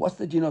hefker. What's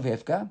the din of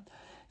hefker?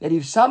 That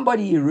if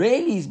somebody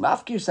really is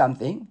mafkir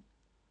something,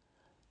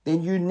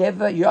 then you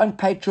don't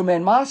pay Truma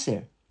and Maaser.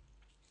 And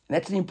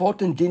that's an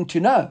important din to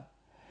know.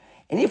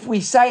 And if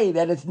we say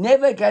that it's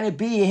never going to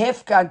be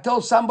hefka until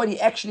somebody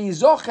actually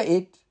zocha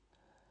it,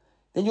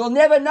 then you'll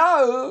never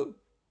know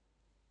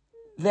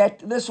that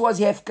this was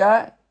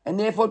hefka, and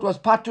therefore it was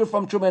patur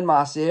from Truma and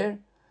Maaser,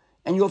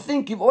 and you'll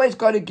think you've always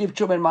got to give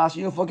Truma and Maaser.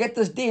 You'll forget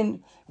this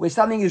din where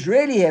something is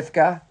really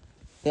hefka,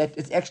 that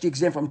it's actually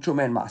exempt from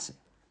Truma and Maaser.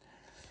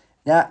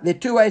 Now, there are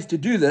two ways to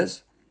do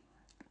this.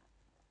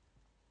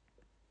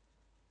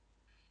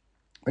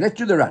 But let's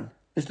do the run.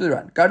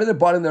 Go to the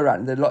bottom of the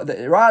run.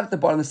 Right at the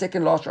bottom, the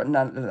second last run.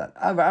 Or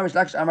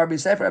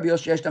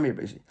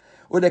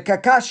the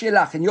kakash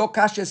yelach, and your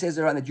kasha says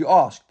the run that you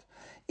asked.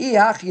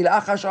 Therefore,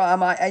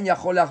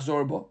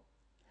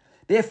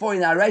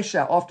 in our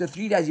Reisha, after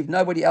 3 days, if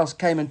nobody else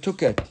came and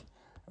took it,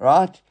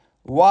 right?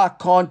 Why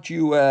can't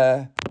you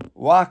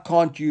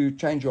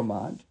change your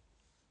mind?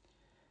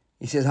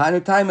 He says, you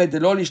can't change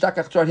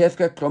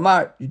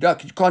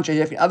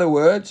it. In other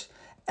words,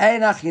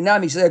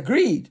 he says,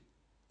 agreed.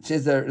 It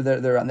says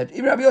the run that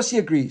even Rabbi Yossi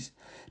agrees.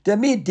 That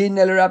really,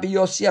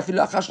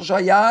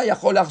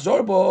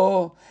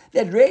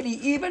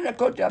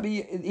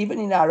 even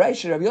in our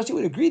Reisha, Rabbi Yossi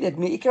would agree that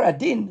me'ikar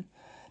adin,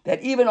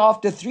 that even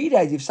after 3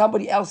 days, if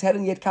somebody else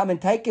hadn't yet come and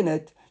taken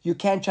it, you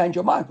can change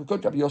your mind.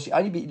 Because Rabbi Yossi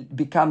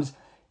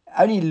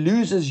only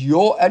leaves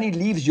your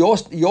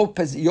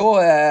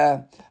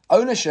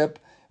ownership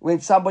when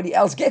somebody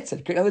else gets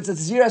it. In other words,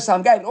 it's a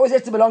zero-sum game. It always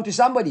has to belong to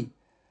somebody.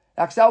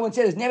 Like Selwyn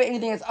said, there's never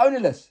anything that's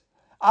ownerless.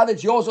 Either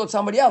it's yours or it's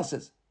somebody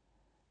else's.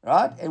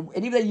 Right? And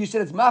even though you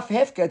said it's maf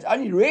hefka, it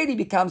only really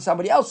becomes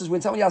somebody else's when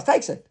somebody else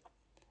takes it.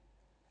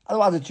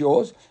 Otherwise it's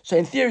yours. So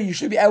in theory, you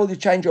should be able to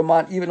change your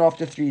mind even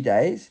after 3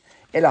 days.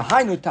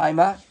 Elahainu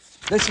taima.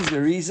 This is the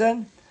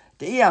reason.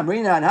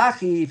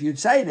 If you'd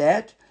say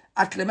that,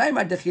 they're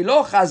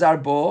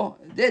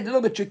a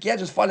little bit tricky.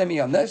 Just follow me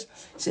on this.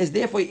 It says,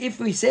 therefore,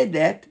 if we said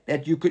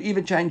that you could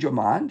even change your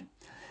mind,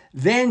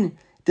 then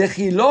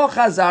dechilo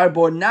chazar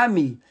bo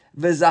nami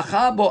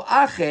v'zacha bo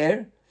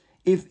acher.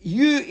 If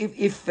you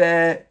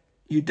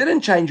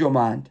didn't change your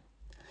mind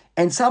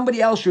and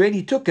somebody else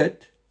already took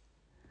it,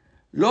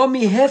 lo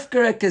mi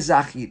hefker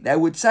kezachi. They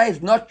would say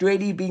it's not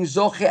really being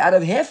zoche out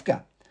of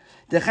hefka.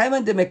 Because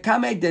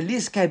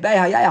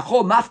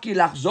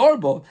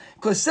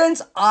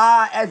since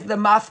I, as the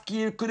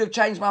mafkir, could have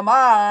changed my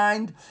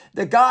mind,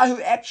 the guy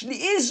who actually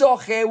is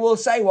zoche will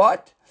say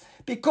what?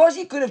 Because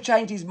he could have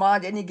changed his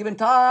mind at any given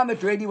time,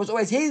 it really was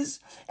always his,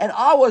 and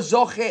I was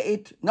zoche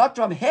it not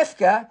from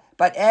hefka,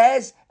 but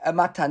as a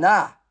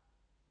matana.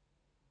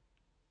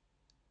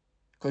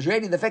 Because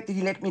really the fact that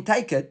he let me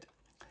take it,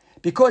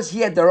 because he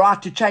had the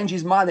right to change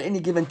his mind at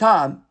any given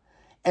time,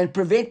 and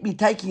prevent me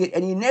taking it,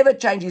 and he never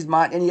changed his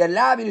mind, and he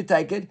allowed me to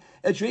take it,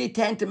 it's really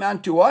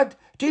tantamount to what?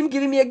 To him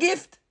giving me a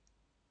gift.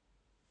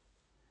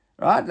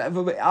 Right? He got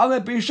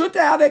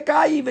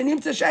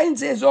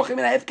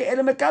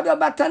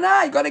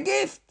a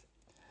gift.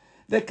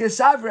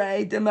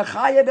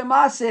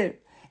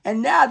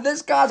 And now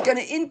this guy's going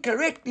to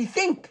incorrectly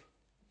think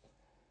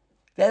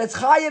that it's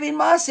chayav in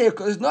maaser,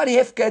 because it's not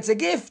hefka, it's a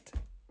gift.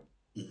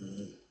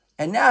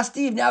 And now,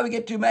 Steve, we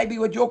get to maybe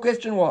what your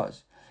question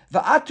was.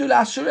 And now it's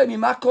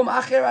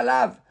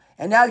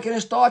going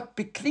to start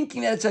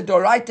thinking that it's a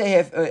doraita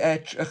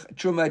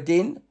truma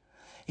din.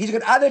 He's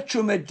got other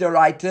truma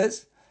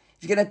doraitas.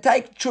 He's going to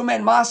take truma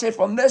and maaser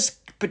from this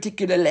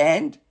particular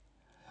land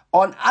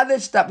on other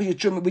stuff, which is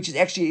truma, which is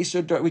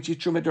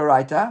truma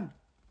doraita.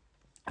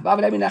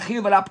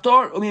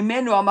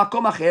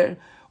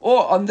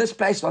 Or on this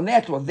place, on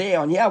that, or there,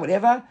 on here,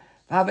 whatever.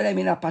 And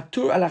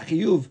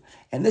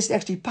this is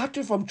actually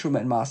patur from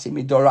truma and maaser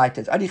midoraita.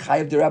 It's only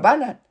chayav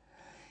derabanan.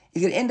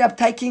 He's going to end up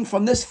taking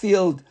from this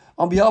field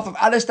on behalf of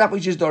other stuff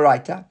which is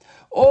doraita,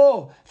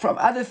 or from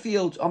other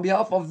fields on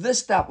behalf of this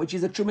stuff which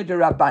is a truma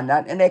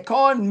derabanan, and they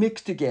can't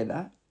mix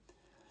together.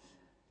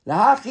 So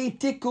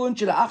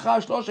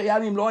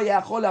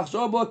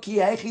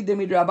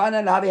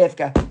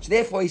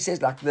therefore he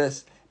says like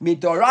this,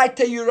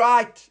 midoraita you're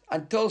right,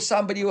 until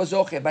somebody was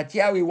zoche. But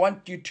here we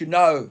want you to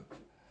know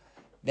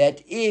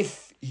that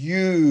if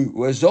you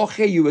were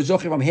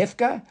zoche from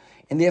hefka,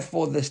 and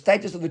therefore the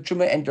status of the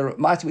truma and the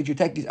maaser which you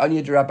take is only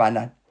a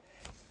derabanan.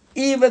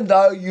 Even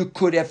though you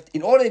could have,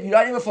 you don't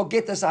even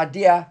forget this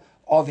idea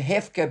of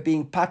hefka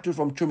being patur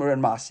from truma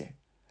and maaser.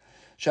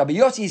 Rabbi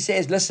Yossi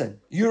says,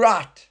 listen, you're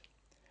right.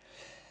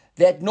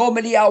 that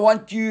normally I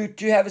want you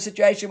to have a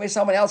situation where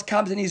someone else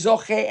comes and is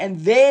zoche, and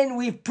then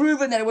we've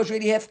proven that it was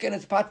really hefker and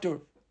it's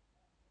patur.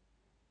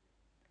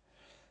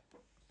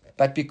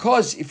 But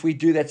because if we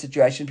do that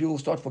situation, people will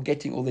start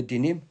forgetting all the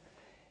dinim.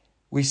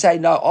 We say,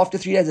 no, after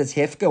 3 days it's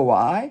hefker.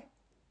 Why?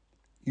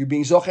 You're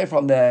being zoche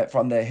from the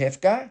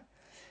hefker.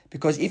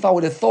 Because if I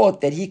would have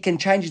thought that he can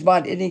change his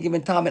mind at any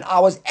given time and I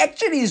was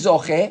actually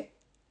zoche,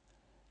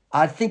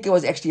 I'd think it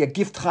was actually a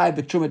gift chayiv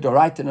b'truma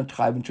d'oraita and not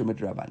chayiv b'truma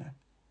d'rabbanan.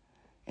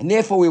 And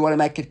therefore we want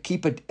to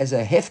keep it as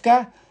a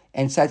hefka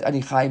and say it's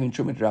only chayiv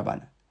b'truma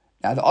d'rabbanan.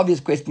 Now the obvious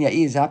question here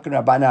is, how can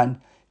Rabbanan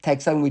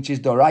take something which is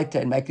d'oraita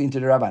and make it into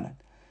the Rabbanan?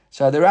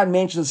 So the Ran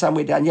mentions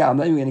somewhere down here, I'm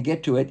not even going to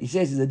get to it. He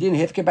says, "Is a din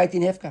hefka beit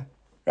in hefka?"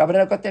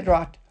 Rabbanan got that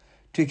right.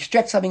 To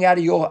extract something out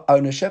of your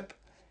ownership,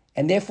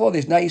 and therefore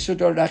there's no Yisur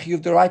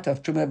Chiyuv d'oraita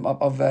of Truma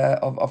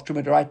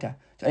d'oraita.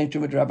 It's only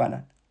Truma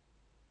d'Rabbanan.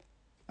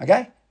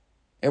 Okay?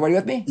 Everybody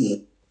with me? Yeah.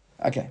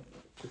 Okay.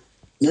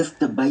 If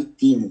the beit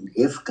din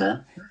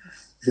hefka,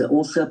 that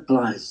also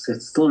applies.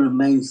 That still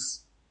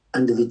remains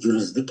under the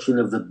jurisdiction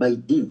of the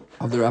beit din.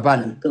 Of the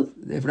Rabbanan.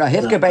 If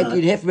hefka beit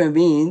din hefka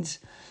means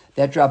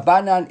that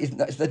Rabbanan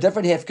is a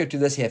different hefka to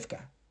this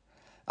hefka.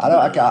 I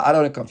don't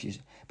want to confuse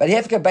it. But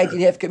hefka beit din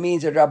hefka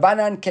means that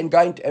Rabbanan can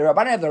go into,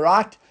 Rabbanan have the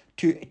right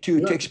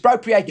to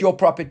expropriate your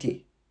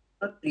property.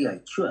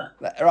 Expropriate, sure.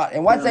 Right,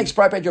 and once they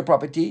expropriate your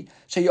property,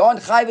 so you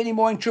aren't chayiv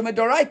anymore in Truma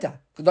d'oraita,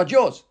 it's not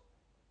yours.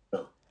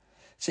 No.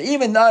 So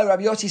even though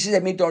Rabbi Yossi says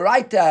that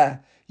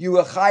midoraita you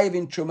were chayiv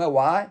in Truma,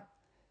 why?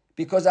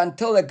 Because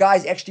until the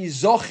guy's actually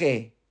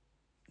zoche,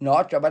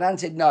 not, Rabbanan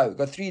said no,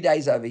 got 3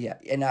 days over here.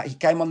 And he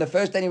came on the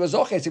first day and he was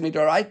zoche, so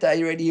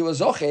midoraita, he was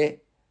zoche.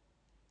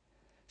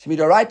 So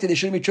midoraita, there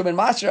shouldn't be Truma and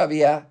Maser over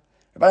here.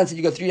 Rabbanan said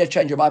you got 3 days to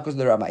change your mind because of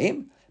the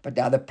Ramaim. But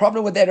now the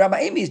problem with that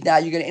Ramaim is now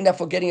you're going to end up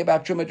forgetting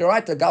about Truma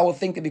d'oraita. The guy will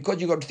think that because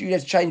you got 3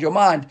 days to change your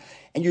mind,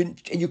 and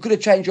you could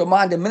have changed your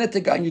mind a minute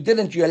ago and you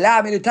didn't, you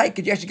allowed me to take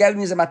it, you actually gave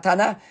me as a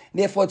matana,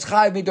 and therefore it's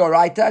chayiv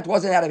midoraita, it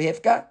wasn't out of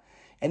hefka,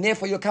 and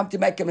therefore you'll come to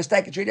make a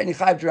mistake, it's really only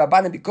chayiv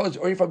d'Rabbanan, because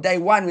already from day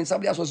one when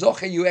somebody else was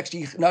zoche, you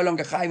actually no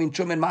longer chayiv in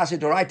Truma and Maser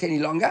d'oraita any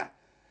longer.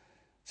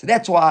 So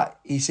that's why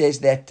he says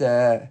that,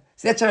 so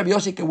that's how Rabbi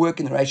Yossi can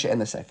work in the Reisha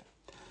and the Sefer.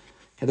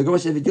 And the Gemara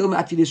says, "V'dil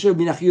ma'ati l'shur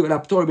min achiyu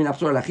v'laptor min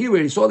aptor l'achiyu."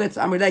 Where he saw that,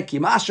 Amrei ki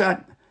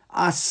mashat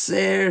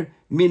aser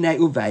minei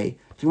uvei.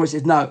 The Gemara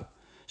says no.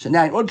 So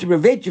now, in order to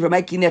prevent you from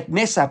making that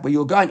mess up, where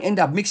you'll go and end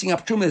up mixing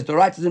up trumas,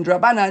 d'oraitas, and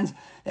drabbanans,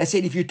 they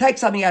said if you take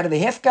something out of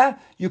the hefka,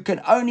 you can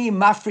only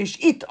mafresh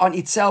it on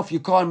itself. You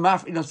can't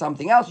mafresh it on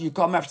something else. You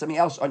can't mafresh something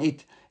else on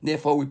it.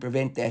 Therefore, we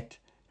prevent that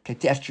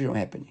catastrophe from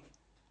happening.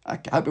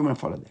 Okay, I hope you want to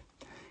follow that.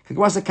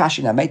 What's the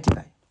kashi now?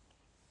 Meitivei.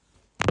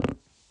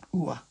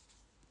 Ooh,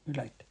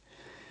 right.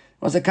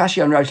 Was a kashi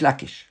on Reish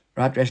Lakish,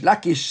 right? Reish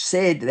Lakish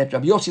said that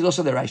Rabbi Yossi is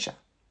also the Reisha,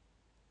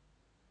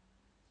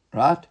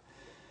 right?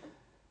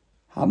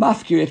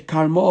 Hamafkir at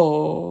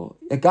Carmel,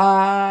 a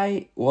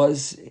guy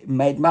was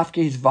made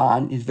mafkir his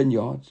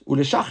vineyards.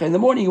 Uleshacha, in the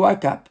morning he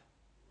woke up.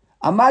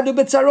 Amadu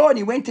Betzaron,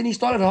 he went and he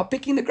started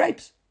picking the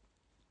grapes.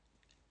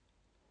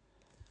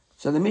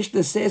 So the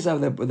Mishnah says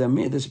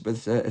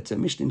it's a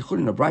Mishnah in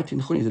Chulin, a brighter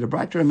in Chulin. Is it a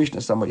brighter or a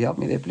Mishnah? Somebody help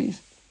me there,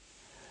 please.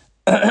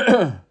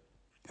 A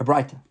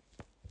brighter.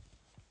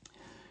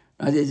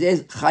 And it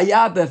says,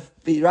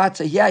 Chayav,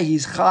 so here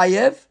he's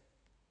Chayav,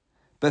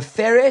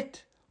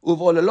 Beferet,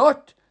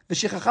 Uvololot,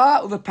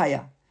 V'shichacha,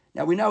 Uvepaya.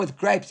 Now we know with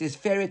grapes there's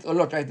Feret or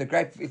lot, right? The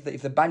grape,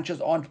 if the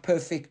bunches aren't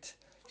perfect,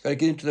 you've got to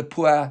give them to the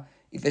poor.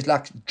 If there's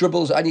like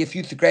dribbles, only a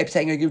few grapes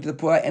hanging, you give them to the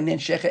poor, and then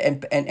Shecha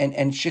and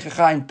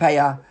Shichacha and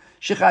Paya.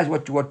 Shicha is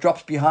what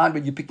drops behind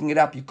when you're picking it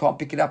up, you can't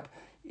pick it up.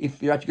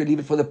 If you're right, you've got to leave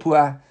it for the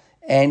poor.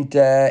 And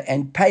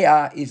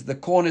Paya is the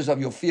corners of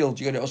your field,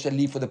 you've got to also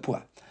leave for the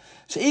poor.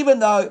 So even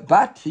though,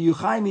 but you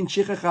chaim in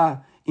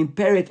shichacha in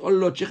peret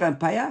olot shicha and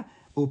paya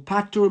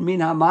upatur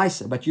min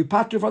ha'maisa, but you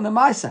patur from the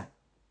maisa,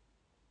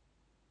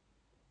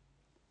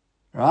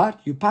 right?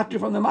 You patur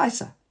from the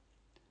maisa.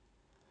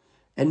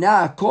 And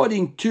now,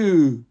 according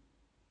to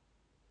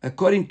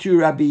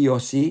Rabbi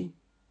Yossi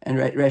and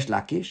Reish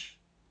Lakish,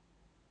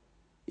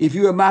 if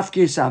you were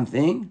mafkir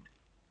something,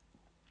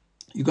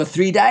 you got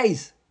 3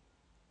 days.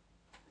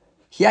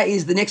 Here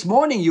is the next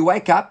morning you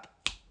wake up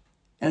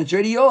and it's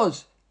already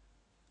yours.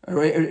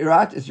 Right?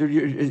 Right?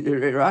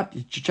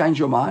 You change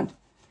your mind.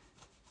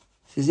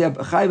 It says, yeah,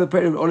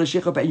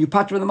 and you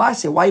part from the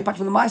Maaseh. Why you part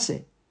from the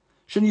Maaseh?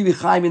 Shouldn't you be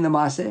chayim in the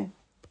Maaseh?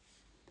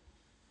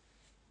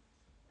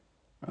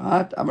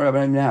 Right?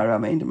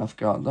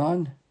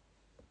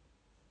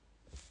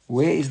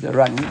 Where is the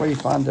run? Anybody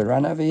find the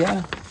run over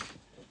here?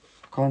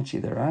 Can't see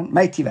the run.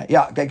 Meitiva.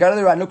 Yeah, okay, go to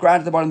the run. Look right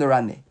at the bottom of the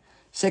run there.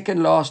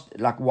 Second last,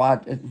 like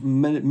wide,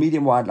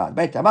 medium wide line.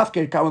 Beta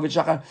mafkir kamu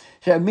v'shachar.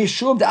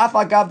 Mishum de'af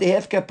agav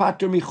dehefka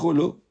patur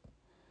michulu.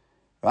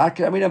 Right?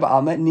 K'ramina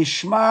ba'alma.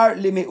 Nishmar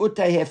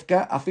limi'uta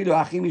hefka afilu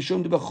achim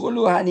mishum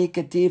de'bechulu hani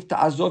ketiv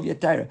ta'azov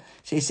yatayra.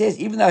 So he says,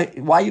 even though,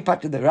 why you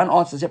patur, the run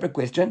answers a separate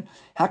question.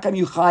 How come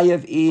you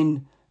chayev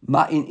in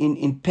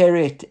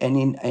peret and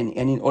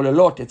in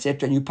ololot,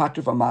 etc., and you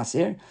patur from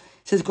maser?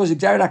 It says because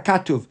Gzeira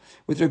Katuv,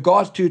 with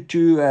regards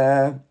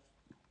to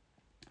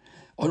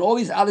on all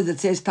these others it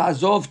says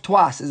Tazov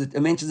twice, as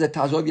it mentions the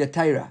Tazov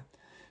Yatera.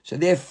 So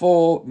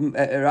therefore,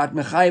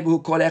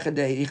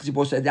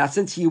 now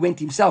since he went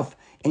himself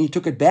and he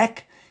took it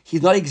back,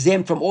 he's not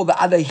exempt from all the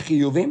other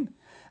chiyuvim.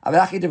 In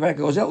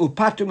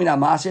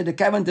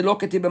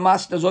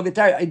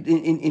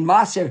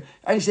Maser,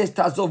 only says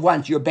Tazov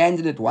once, you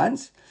abandon it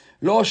once.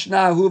 It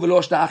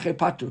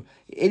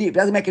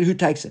doesn't make it who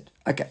takes it.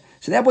 Okay,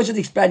 so that was just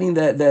explaining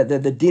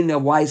the din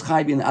of why is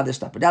chayv and other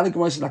stuff. But now the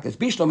Gemara says like this: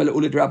 Bishlom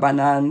ula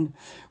Rabbanan.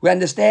 We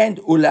understand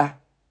ula,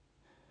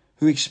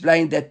 who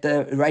explained that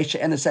the Reisha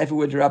and the Sefer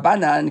were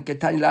Rabbanan,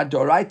 Ketanila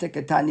Doraita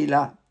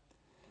Ketanila,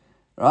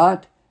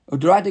 right? Or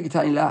Doraita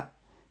Ketanila,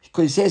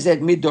 because he says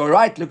that mid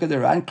Doraita. Look at the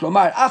Ran.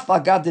 Klomar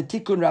Afagav the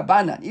Tikkun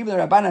Rabbanan. Even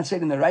the Rabbanan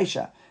said in the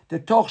Reisha, the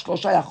Toch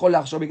Shlosha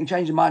Yacholach, so we can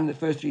change his mind in the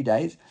first 3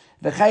 days.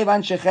 The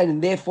Chayvan Shechen,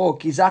 and therefore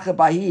Kizacha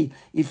Bahi,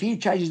 if he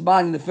changes his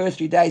mind in the first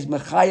 3 days,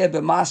 Mechaya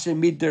b'Maser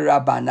mid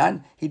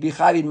Rabbanan, he'd be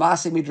chayav in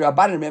Maser mid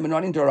Rabbanan. Remember,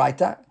 not in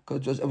Doraita,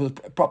 because it was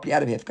properly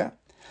out of Hefka.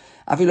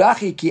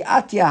 Afilu ki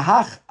atia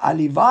hach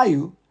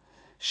alivayu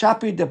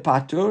shapir de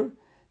patur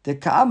de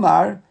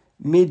kamar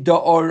mid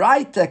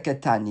oraita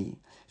katani.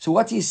 So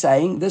what he's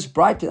saying, this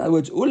bright, in other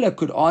words, Ula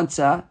could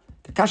answer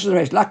the Kasha of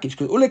Reish Lakish,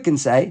 because Ula can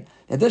say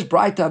that this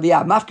brighter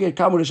via mafkir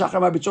kamur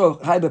shachar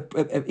mabitzor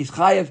is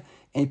chayav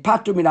and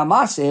patur min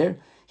amaser,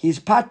 he's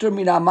patur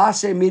min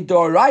amaser mid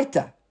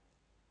oraita.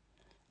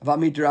 But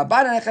mid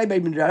rabbanan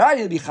chayav mid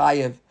oraita be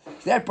chayav.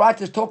 That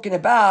brighter is talking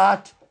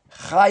about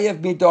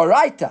chayav mid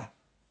oraita.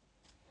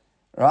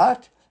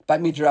 Right? But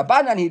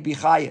midrabanan he'd be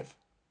chayiv.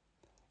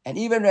 And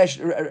even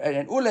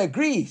and Ula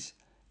agrees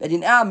that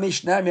in our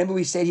Mishnah, remember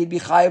we said he'd be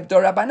chayiv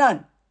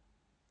dorabanan.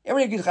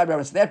 Everybody agrees chayiv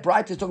dorabanan. So that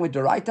bright is talking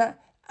about doraita,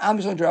 I'm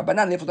just on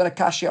dorabanan, therefore not a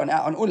kasha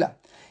on Ula.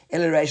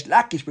 El Reish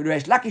Lakish, but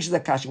Reish Lakish is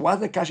a kasha. What's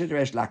the kasha to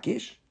Reish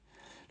Lakish?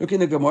 Look in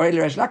the Gemara, El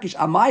Reish Lakish,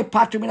 amai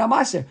patur min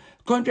amaser.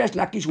 According to Reish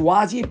Lakish,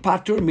 was he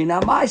patur min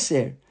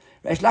amaser?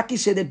 Reish Lakish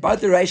said that both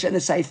the Reish and the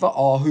Sefer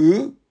are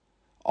who?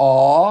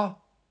 Are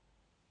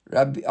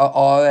Rabbi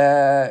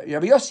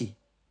Yossi.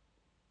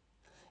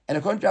 And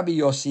according to Rabbi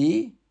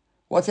Yossi,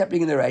 what's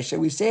happening in the Reisha?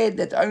 We said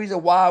that the only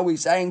reason why we're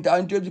saying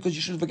don't do it because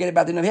you should forget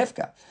about the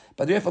Hefka.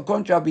 But therefore,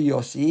 according to Rabbi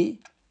Yossi,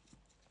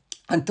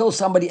 until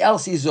somebody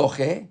else is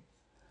Zoche,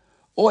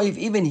 or if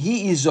even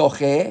he is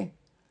Zoche,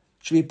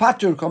 should be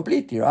patur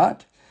completely,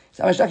 right?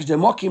 So I'm saying,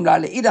 Demokim la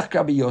leidach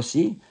Rabbi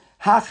Yossi,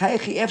 hach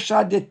heichi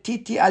efshar de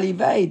titi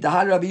alivei,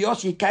 dahal Rabbi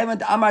Yossi,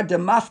 kaivan amar de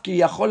mafki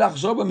yachol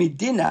achzor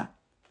b'midina.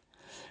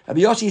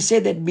 Rabbi Yossi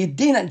said that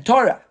midin and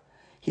Torah,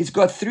 he's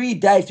got 3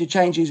 days to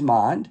change his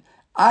mind.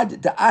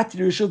 Ad the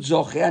atrishut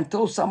zocher,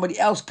 until somebody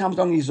else comes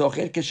along his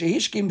zocher.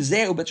 Keshehishkim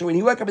zeu, but so when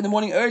he woke up in the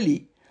morning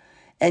early,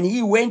 and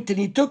he went and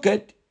he took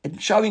it,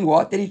 and showing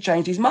what? That he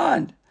changed his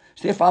mind.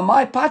 So therefore,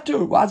 my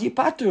patur, why is he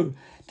patur?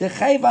 The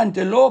chayvan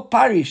the law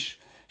parish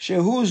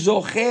shehu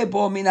zocher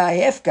bo mina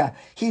hefka.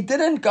 He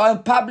didn't go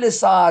and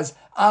publicize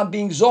I'm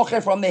being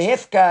zocher from the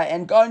hefka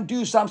and go and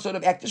do some sort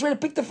of act. Just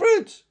went to pick the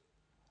fruits.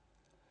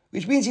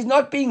 Which means he's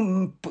not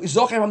being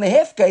zocher from the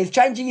hefka, he's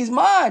changing his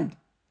mind.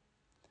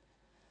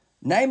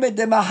 Name it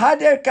the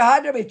mahader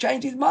kahader, he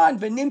changed his mind.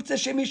 V'nimtza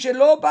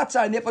shemishelo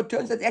batzar, and therefore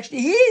turns out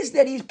actually his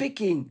that he's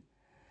picking.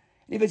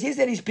 And if it's his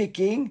that he's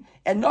picking,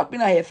 and not min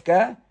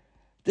hefka,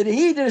 that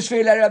he did his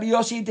like Rabbi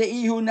Yossi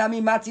deihu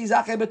nami matzi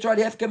zacher betrod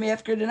hefka mi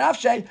hefka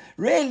denafshay.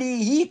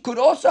 Really, he could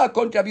also,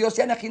 according to Rabbi Yossi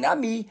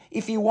anachinami,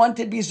 if he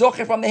wanted to be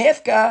zocher from the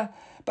hefka.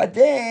 But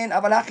then,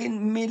 but that's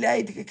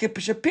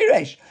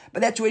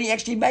when he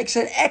actually makes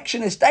an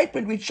action, a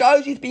statement, which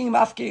shows he's being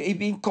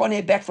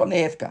koneh back from the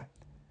hefka.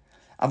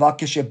 Aval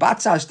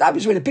keshebatza stab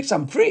is when he picks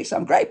some fruit,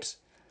 some grapes.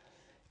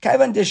 Now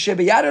it's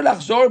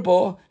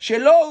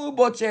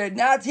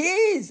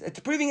his. It's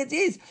proving it's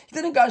his. He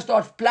didn't go and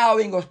start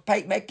plowing or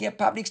making a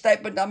public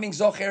statement, I'm being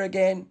zocher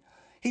again.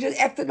 He just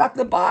acted like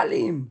the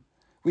Baalim,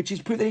 which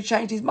is proof that he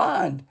changed his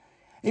mind.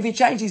 If he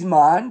changed his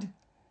mind,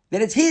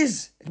 then it's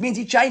his. It means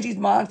he changed his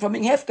mind from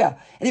being hefka.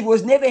 And if it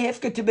was never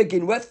hefka to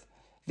begin with,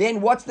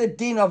 then what's the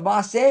din of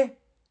Maaseh?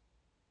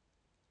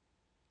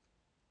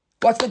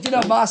 What's the din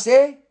of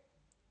Maaseh?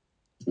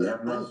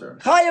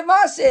 Chayav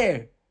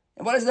Maaseh.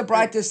 And what does the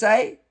Braita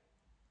say?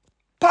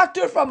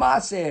 Patur from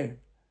Maaseh.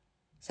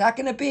 So how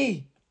can it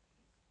be?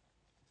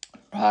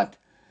 Right.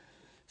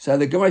 So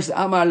the Gemara says,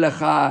 Amar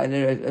Lecha,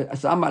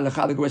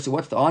 the Gemara says,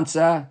 what's the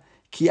answer?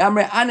 Ki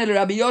Amre Anel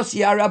Rabbi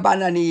Yossi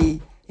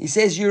Rabbanani. He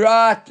says, you're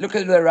right. Look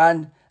at the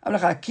run.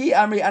 Ki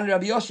Amri Anel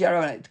Rabbi Yossi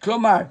Rabbanani.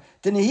 Klomar,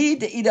 Tenehi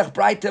de Idach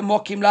Braita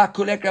Mokim La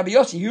Kulek Rabbi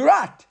Yossi. You're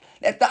right.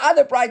 That's the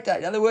other Braita.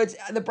 In other words,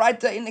 the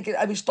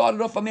Braita, we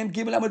started off from Mem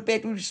Gimel Amud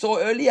Bet, we saw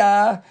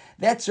earlier.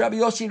 That's Rabbi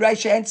Yossi,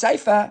 Reisha, and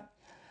Seifa.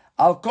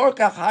 Al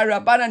Korkach Hai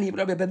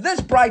Rabbanan. But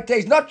this Braita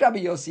is not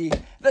Rabbi Yossi.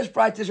 This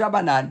Braita is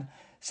Rabbanan.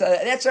 So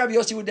that's Rabbi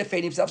Yossi would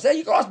defend himself. So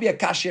you can ask me a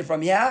kasher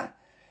from here.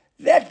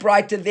 That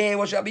Braita there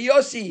was Rabbi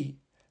Yossi.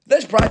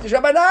 This Braita is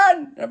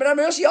Rabbanan. Rabbi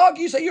Yossi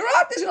argues. So you're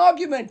right, there's an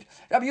argument.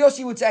 Rabbi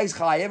Yossi would say he's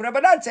chayev.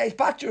 Rabbanan says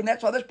patur. And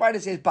that's why this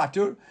Braita says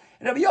patur.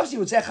 And Rabbi Yossi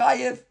would say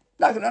chayev.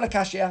 Not a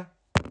cashier.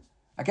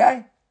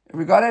 Okay? Have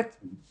we got it?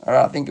 All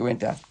right, I think it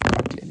went out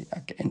clearly.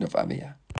 Okay, end of over here.